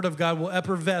thoughts, the word of God will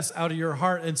effervesce out of your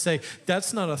heart and say,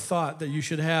 that's not a thought that you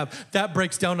should have. That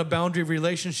breaks down a boundary of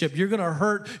relationship. You're going to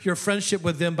hurt your friendship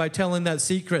with them by telling that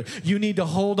secret. You need to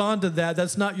hold on to that.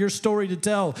 That's not your story to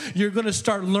tell. You're going to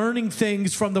start learning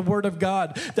things from the word of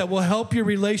God that will help your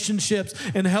relationships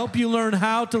and help you learn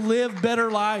how to live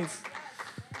better life.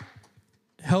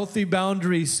 Healthy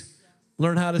boundaries.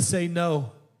 Learn how to say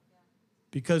no.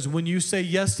 Because when you say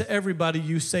yes to everybody,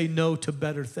 you say no to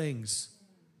better things.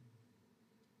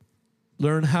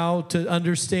 Learn how to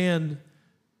understand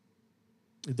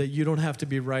that you don't have to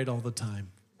be right all the time.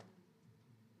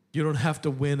 You don't have to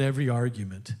win every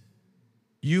argument.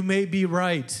 You may be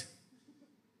right,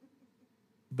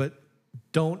 but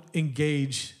don't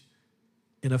engage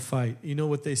in a fight. You know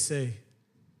what they say?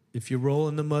 If you roll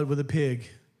in the mud with a pig,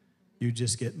 you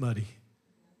just get muddy.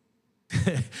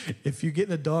 If you get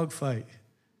in a dog fight,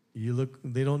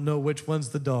 they don't know which one's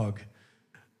the dog.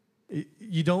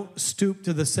 You don't stoop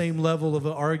to the same level of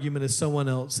an argument as someone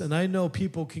else. And I know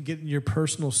people can get in your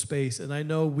personal space, and I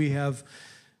know we have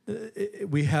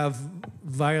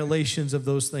violations of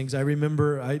those things. I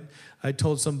remember I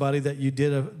told somebody that you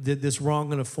did this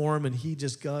wrong in a forum, and he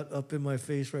just got up in my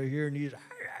face right here, and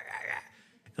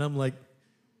And I'm like,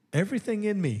 everything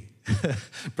in me,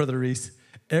 Brother Reese,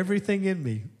 everything in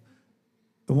me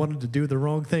wanted to do the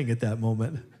wrong thing at that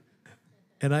moment.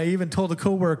 And I even told a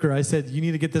coworker, I said, you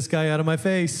need to get this guy out of my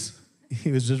face.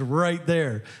 He was just right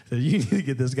there. I said, you need to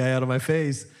get this guy out of my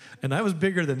face. And I was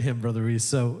bigger than him, Brother Reese,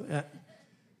 so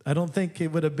I don't think it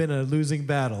would have been a losing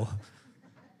battle.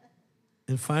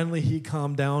 And finally, he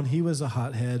calmed down. He was a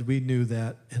hothead. We knew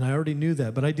that, and I already knew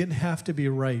that, but I didn't have to be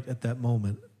right at that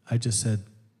moment. I just said,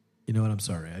 you know what, I'm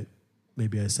sorry.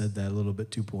 Maybe I said that a little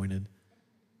bit too pointed.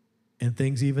 And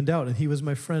things evened out, and he was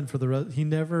my friend for the rest.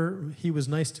 He was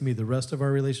nice to me the rest of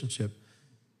our relationship,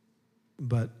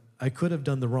 but I could have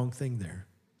done the wrong thing there.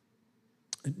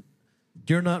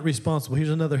 You're not responsible. Here's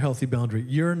another healthy boundary.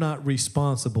 You're not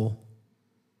responsible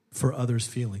for others'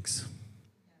 feelings.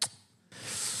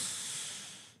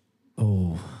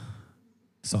 Oh,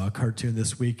 saw a cartoon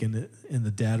this week, and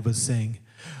the dad was saying,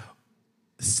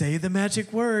 say the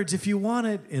magic words if you want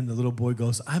it. And the little boy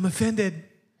goes, I'm offended.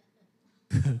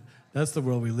 That's the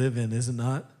world we live in, is it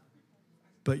not?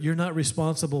 But you're not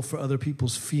responsible for other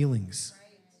people's feelings.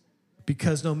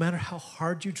 Because no matter how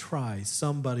hard you try,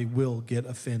 somebody will get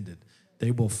offended.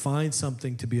 They will find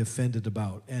something to be offended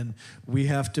about. And we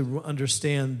have to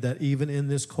understand that even in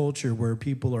this culture where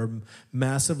people are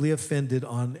massively offended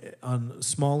on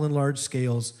small and large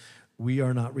scales, we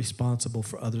are not responsible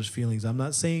for others' feelings. I'm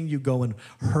not saying you go and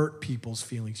hurt people's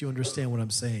feelings. You understand what I'm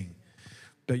saying.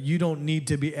 But you don't need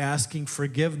to be asking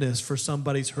forgiveness for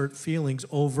somebody's hurt feelings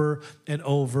over and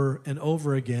over and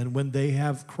over again when they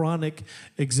have chronic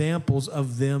examples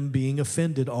of them being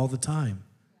offended all the time.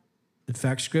 In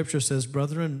fact, Scripture says,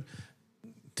 brethren,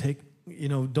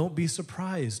 don't be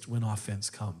surprised when offense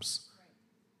comes.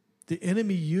 The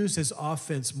enemy uses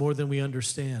offense more than we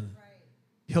understand.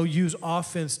 He'll use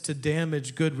offense to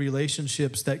damage good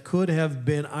relationships that could have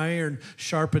been iron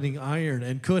sharpening iron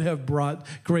and could have brought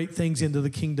great things into the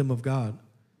kingdom of God.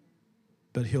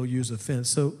 But he'll use offense.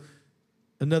 So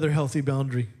another healthy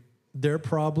boundary. Their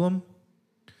problem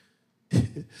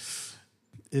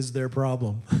is their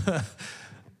problem.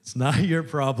 It's not your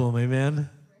problem, amen?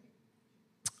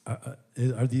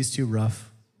 Are these too rough?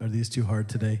 Are these too hard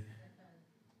today?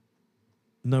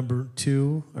 Number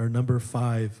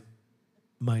 5,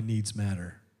 my needs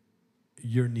matter.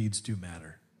 Your needs do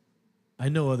matter. I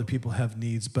know other people have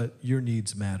needs, but your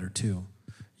needs matter too.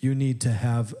 You need to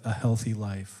have a healthy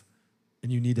life,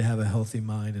 and you need to have a healthy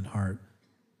mind and heart.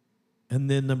 And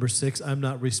then number 6, I'm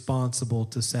not responsible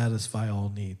to satisfy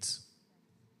all needs.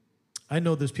 I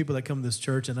know there's people that come to this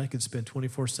church, and I could spend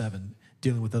 24/7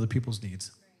 dealing with other people's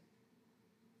needs.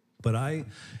 But I,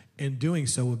 in doing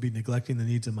so, would be neglecting the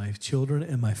needs of my children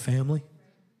and my family.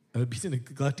 I would be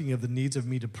neglecting of the needs of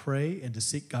me to pray and to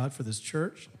seek God for this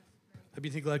church. I'd be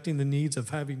neglecting the needs of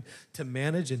having to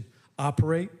manage and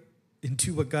operate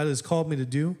into what God has called me to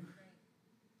do.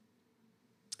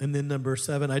 And then number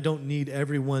 7, I don't need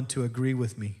everyone to agree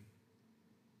with me,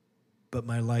 but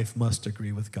my life must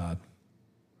agree with God.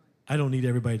 I don't need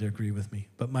everybody to agree with me,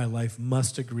 but my life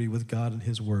must agree with God and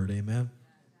His Word. Amen.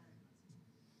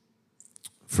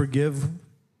 Forgive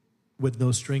with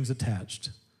no strings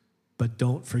attached, but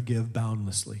don't forgive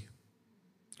boundlessly.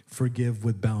 Forgive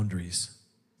with boundaries,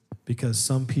 because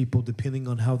some people, depending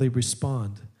on how they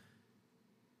respond,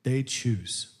 they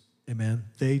choose. Amen.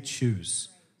 They choose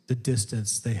the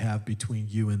distance they have between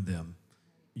you and them.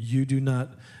 You do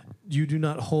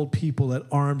not hold people at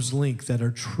arm's length that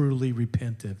are truly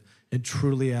repentant and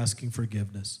truly asking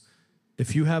forgiveness.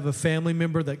 If you have a family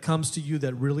member that comes to you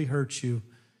that really hurts you,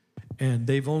 and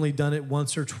they've only done it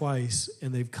once or twice,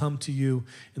 and they've come to you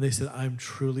and they said, I'm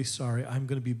truly sorry, I'm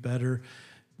going to be better,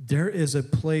 there is a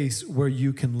place where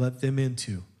you can let them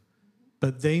into.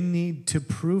 But they need to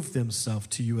prove themselves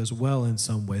to you as well in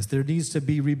some ways. There needs to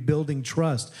be rebuilding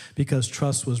trust because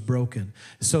trust was broken.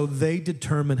 So they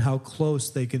determine how close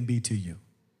they can be to you.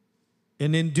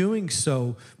 And in doing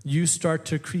so, you start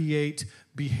to create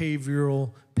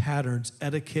behavioral patterns,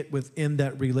 etiquette within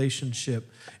that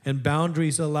relationship. And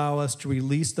boundaries allow us to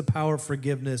release the power of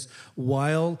forgiveness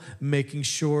while making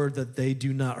sure that they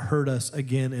do not hurt us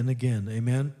again and again.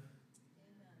 Amen?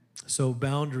 So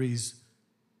boundaries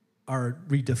are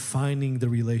redefining the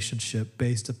relationship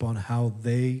based upon how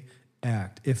they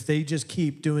act. If they just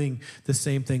keep doing the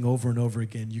same thing over and over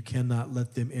again, you cannot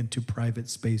let them into private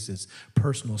spaces,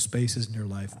 personal spaces in your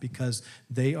life, because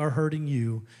they are hurting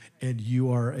you and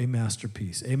you are a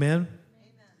masterpiece. Amen? Amen.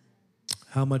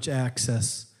 How much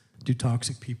access do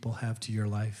toxic people have to your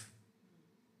life?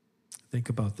 Think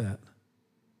about that.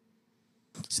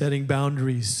 Setting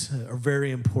boundaries are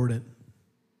very important.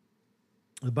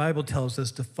 The Bible tells us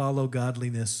to follow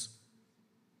godliness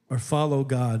or follow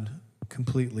God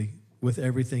completely with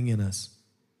everything in us.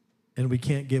 And we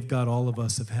can't give God all of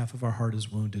us if half of our heart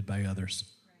is wounded by others.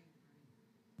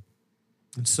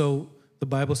 And so the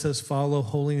Bible says, follow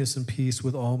holiness and peace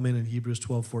with all men in Hebrews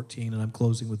 12:14, and I'm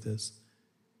closing with this.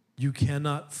 You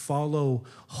cannot follow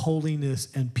holiness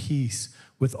and peace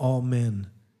with all men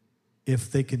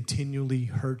if they continually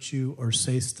hurt you or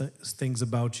say things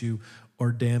about you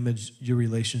or damage your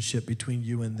relationship between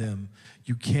you and them.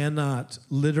 You cannot,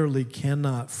 literally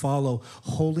cannot follow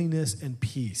holiness and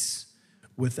peace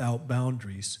without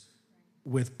boundaries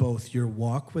with both your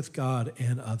walk with God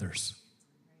and others.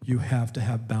 You have to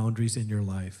have boundaries in your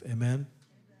life. Amen?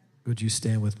 Would you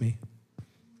stand with me?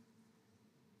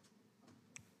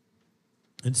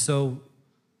 And so,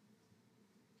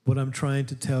 what I'm trying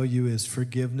to tell you is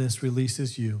forgiveness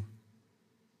releases you,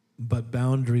 but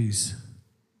boundaries,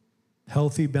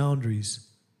 healthy boundaries,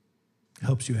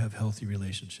 helps you have healthy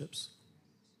relationships.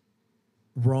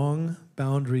 Wrong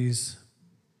boundaries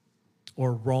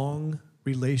or wrong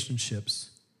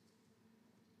relationships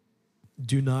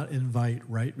do not invite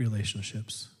right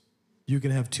relationships. You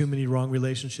can have too many wrong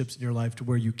relationships in your life to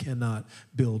where you cannot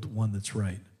build one that's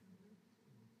right.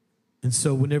 And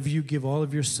so whenever you give all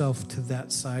of yourself to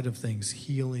that side of things,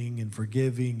 healing and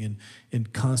forgiving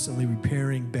and constantly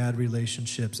repairing bad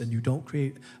relationships, and you don't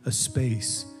create a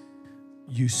space,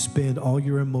 you spend all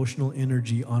your emotional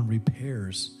energy on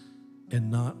repairs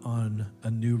and not on a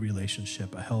new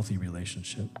relationship, a healthy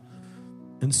relationship.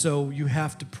 And so you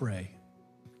have to pray.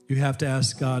 You have to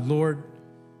ask God, Lord,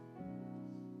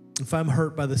 if I'm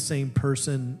hurt by the same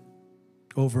person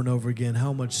over and over again,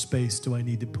 how much space do I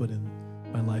need to put in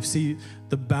my life? See,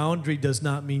 the boundary does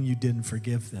not mean you didn't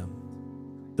forgive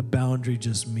them. The boundary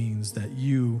just means that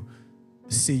you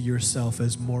see yourself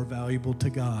as more valuable to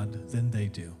God than they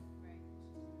do.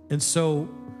 And so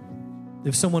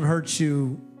if someone hurts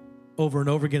you over and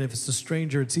over again, if it's a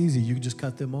stranger, it's easy. You can just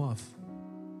cut them off.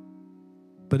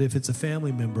 But if it's a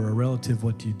family member, a relative,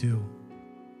 what do?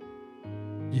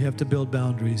 You have to build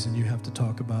boundaries, and you have to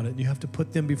talk about it. And you have to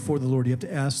put them before the Lord. You have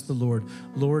to ask the Lord,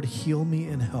 Lord, heal me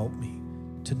and help me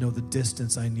to know the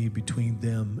distance I need between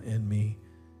them and me.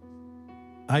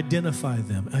 Identify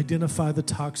them. Identify the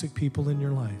toxic people in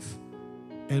your life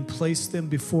and place them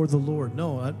before the Lord.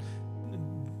 No,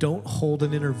 don't hold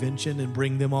an intervention and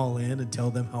bring them all in and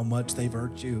tell them how much they've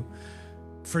hurt you.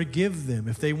 Forgive them.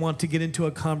 If they want to get into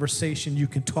a conversation, you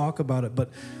can talk about it,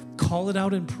 but call it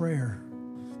out in prayer.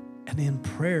 And in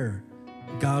prayer,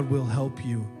 God will help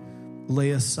you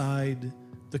lay aside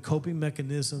the coping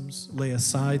mechanisms, lay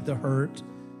aside the hurt,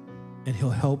 and He'll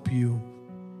help you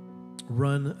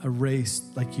run a race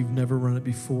like you've never run it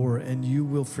before, and you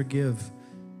will forgive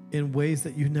in ways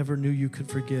that you never knew you could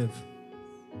forgive.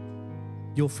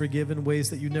 You'll forgive in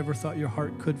ways that you never thought your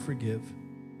heart could forgive.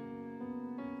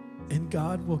 And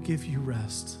God will give you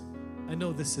rest. I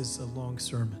know this is a long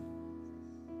sermon,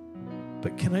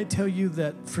 but can I tell you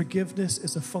that forgiveness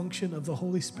is a function of the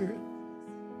Holy Spirit?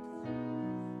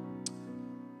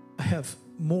 I have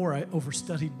more I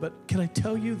overstudied, but can I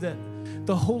tell you that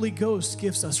the Holy Ghost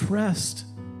gives us rest?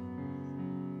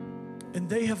 And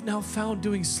they have now found,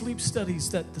 doing sleep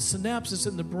studies, that the synapses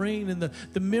in the brain and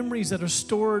the memories that are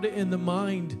stored in the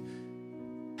mind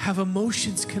have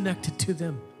emotions connected to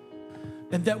them.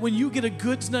 And that when you get a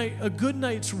good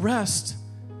night's rest,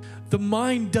 the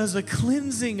mind does a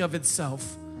cleansing of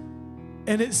itself.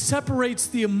 And it separates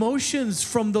the emotions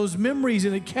from those memories,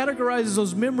 and it categorizes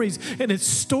those memories, and it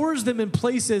stores them in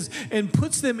places and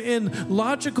puts them in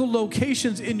logical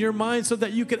locations in your mind so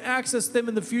that you can access them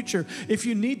in the future if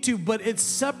you need to. But it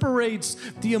separates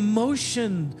the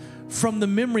emotion from the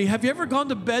memory. Have you ever gone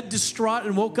to bed distraught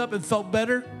and woke up and felt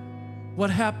better? What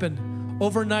happened?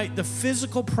 Overnight, the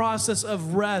physical process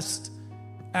of rest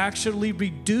actually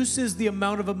reduces the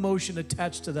amount of emotion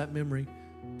attached to that memory.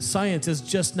 Science is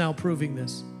just now proving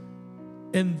this.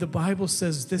 And the Bible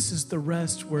says this is the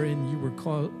rest wherein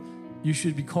you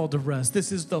should be called to rest.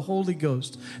 This is the Holy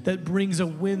Ghost that brings a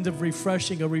wind of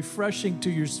refreshing, a refreshing to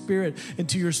your spirit and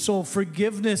to your soul.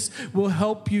 Forgiveness will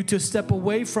help you to step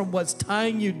away from what's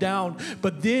tying you down.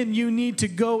 But then you need to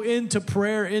go into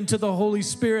prayer, into the Holy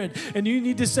Spirit, and you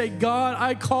need to say, God,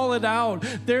 I call it out.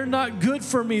 They're not good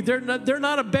for me. They're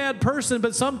not a bad person,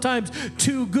 but sometimes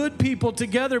two good people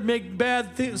together make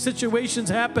bad situations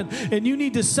happen. And you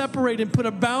need to separate and put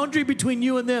a boundary between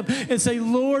you and them and say,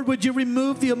 Lord, would you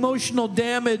remove the emotional emotional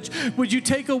damage? Would you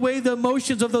take away the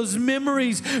emotions of those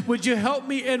memories? Would you help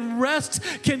me? And rest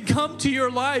can come to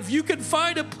your life. You can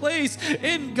find a place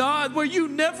in God where you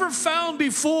never found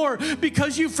before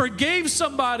because you forgave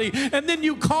somebody and then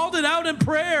you called it out in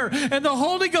prayer and the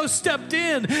Holy Ghost stepped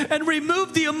in and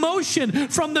removed the emotion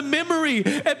from the memory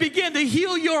and began to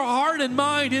heal your heart and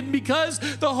mind. And because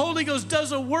the Holy Ghost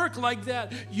does a work like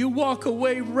that, you walk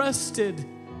away rested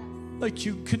like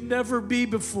you could never be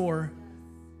before.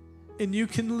 And you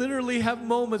can literally have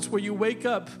moments where you wake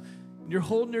up and you're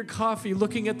holding your coffee,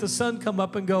 looking at the sun come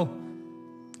up and go,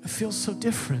 I feel so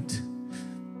different.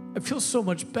 I feel so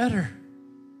much better.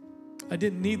 I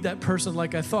didn't need that person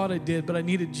like I thought I did, but I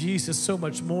needed Jesus so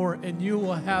much more. And you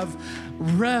will have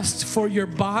rest for your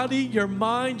body, your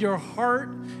mind, your heart,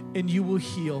 and you will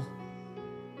heal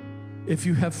if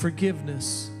you have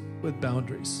forgiveness with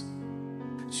boundaries.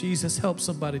 Jesus, help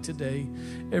somebody today.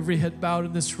 Every head bowed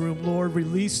in this room. Lord,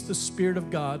 release the Spirit of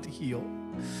God to heal.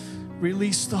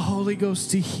 Release the Holy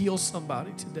Ghost to heal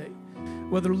somebody today.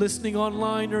 Whether listening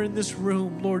online or in this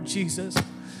room, Lord Jesus,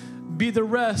 be the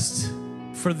rest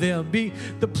for them. Be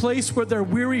the place where their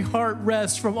weary heart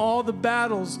rests from all the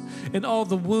battles and all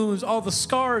the wounds, all the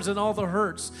scars and all the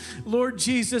hurts. Lord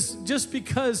Jesus, just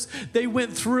because they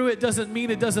went through it doesn't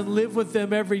mean it doesn't live with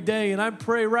them every day. And I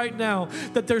pray right now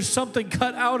that there's something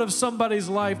cut out of somebody's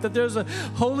life, that there's a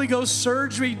Holy Ghost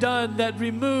surgery done that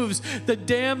removes the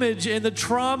damage and the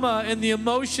trauma and the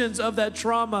emotions of that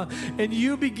trauma. And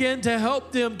you begin to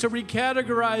help them to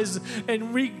recategorize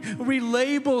and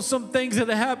relabel some things that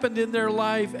happened in their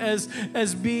life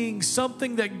as being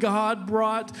something that God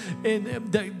brought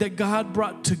and that God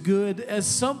brought to good, as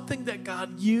something that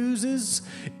God uses.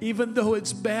 Even though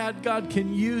it's bad, God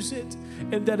can use it,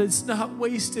 and that it's not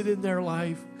wasted in their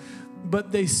life.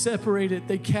 But they separate it,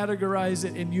 they categorize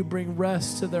it, and you bring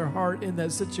rest to their heart in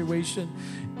that situation.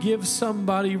 Give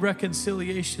somebody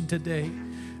reconciliation today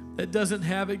that doesn't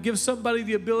have it. Give somebody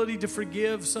the ability to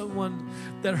forgive someone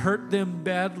that hurt them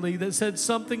badly, that said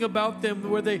something about them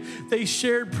where they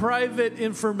shared private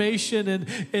information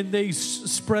and they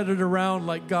spread it around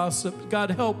like gossip.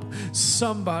 God, help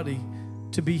somebody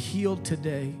to be healed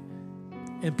today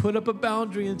and put up a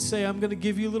boundary and say, I'm going to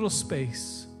give you a little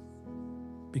space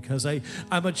because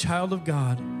I'm a child of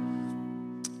God.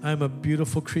 I'm a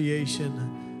beautiful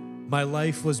creation. My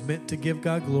life was meant to give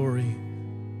God glory.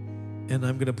 And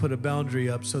I'm going to put a boundary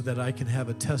up so that I can have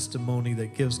a testimony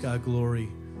that gives God glory.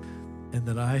 And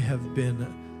that I have been,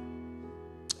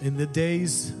 in the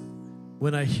days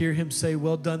when I hear him say,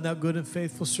 well done, thou good and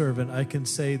faithful servant, I can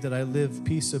say that I live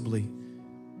peaceably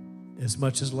as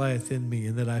much as lieth in me,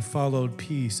 and that I followed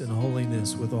peace and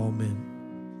holiness with all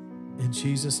men. In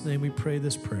Jesus' name we pray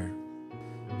this prayer.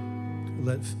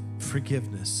 Let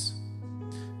forgiveness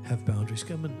have boundaries.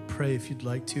 Come and pray if you'd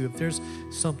like to. If there's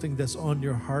something that's on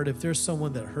your heart, if there's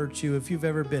someone that hurt you, if you've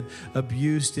ever been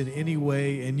abused in any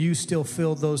way and you still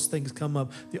feel those things come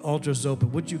up, the altar's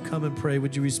open. Would you come and pray?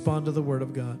 Would you respond to the word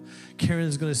of God? Karen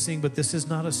is going to sing, but this is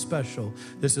not a special.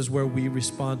 This is where we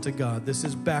respond to God. This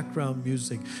is background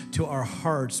music to our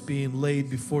hearts being laid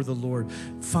before the Lord.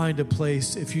 Find a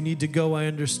place. If you need to go, I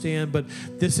understand, but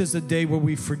this is a day where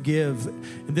we forgive.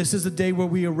 And this is a day where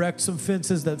we erect some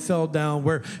fences that fell down,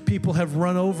 where people have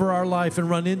run over our life and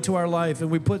run into our life,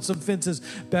 and we put some fences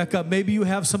back up. Maybe you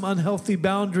have some unhealthy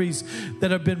boundaries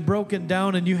that have been broken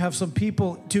down, and you have some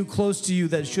people too close to you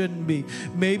that shouldn't be.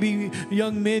 Maybe,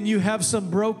 young men, you have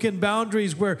some broken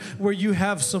boundaries where you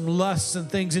have some lusts and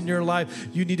things in your life.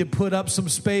 You need to put up some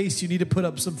space. You need to put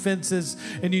up some fences,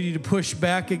 and you need to push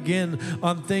back again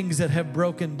on things that have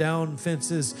broken down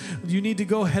fences. You need to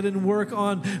go ahead and work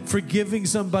on forgiving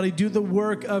somebody. Do the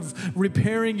work of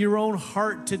repairing your own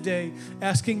heart today,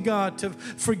 asking God to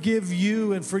forgive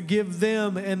you and forgive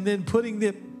them, and then putting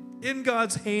them in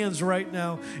God's hands right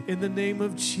now, in the name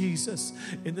of Jesus,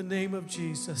 in the name of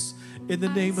Jesus, in the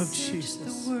name of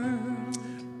Jesus,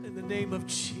 in the name of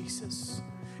Jesus,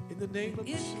 in the name of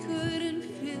Jesus. It couldn't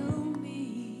fill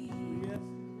me.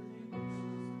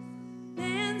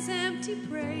 Man's empty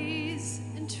praise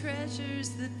and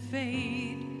treasures that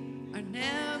fade are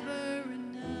never enough.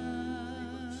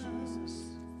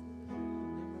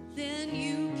 Then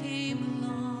you came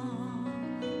along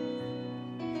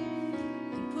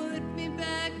and put me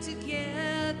back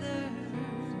together,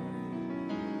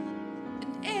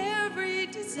 and every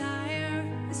desire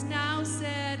is now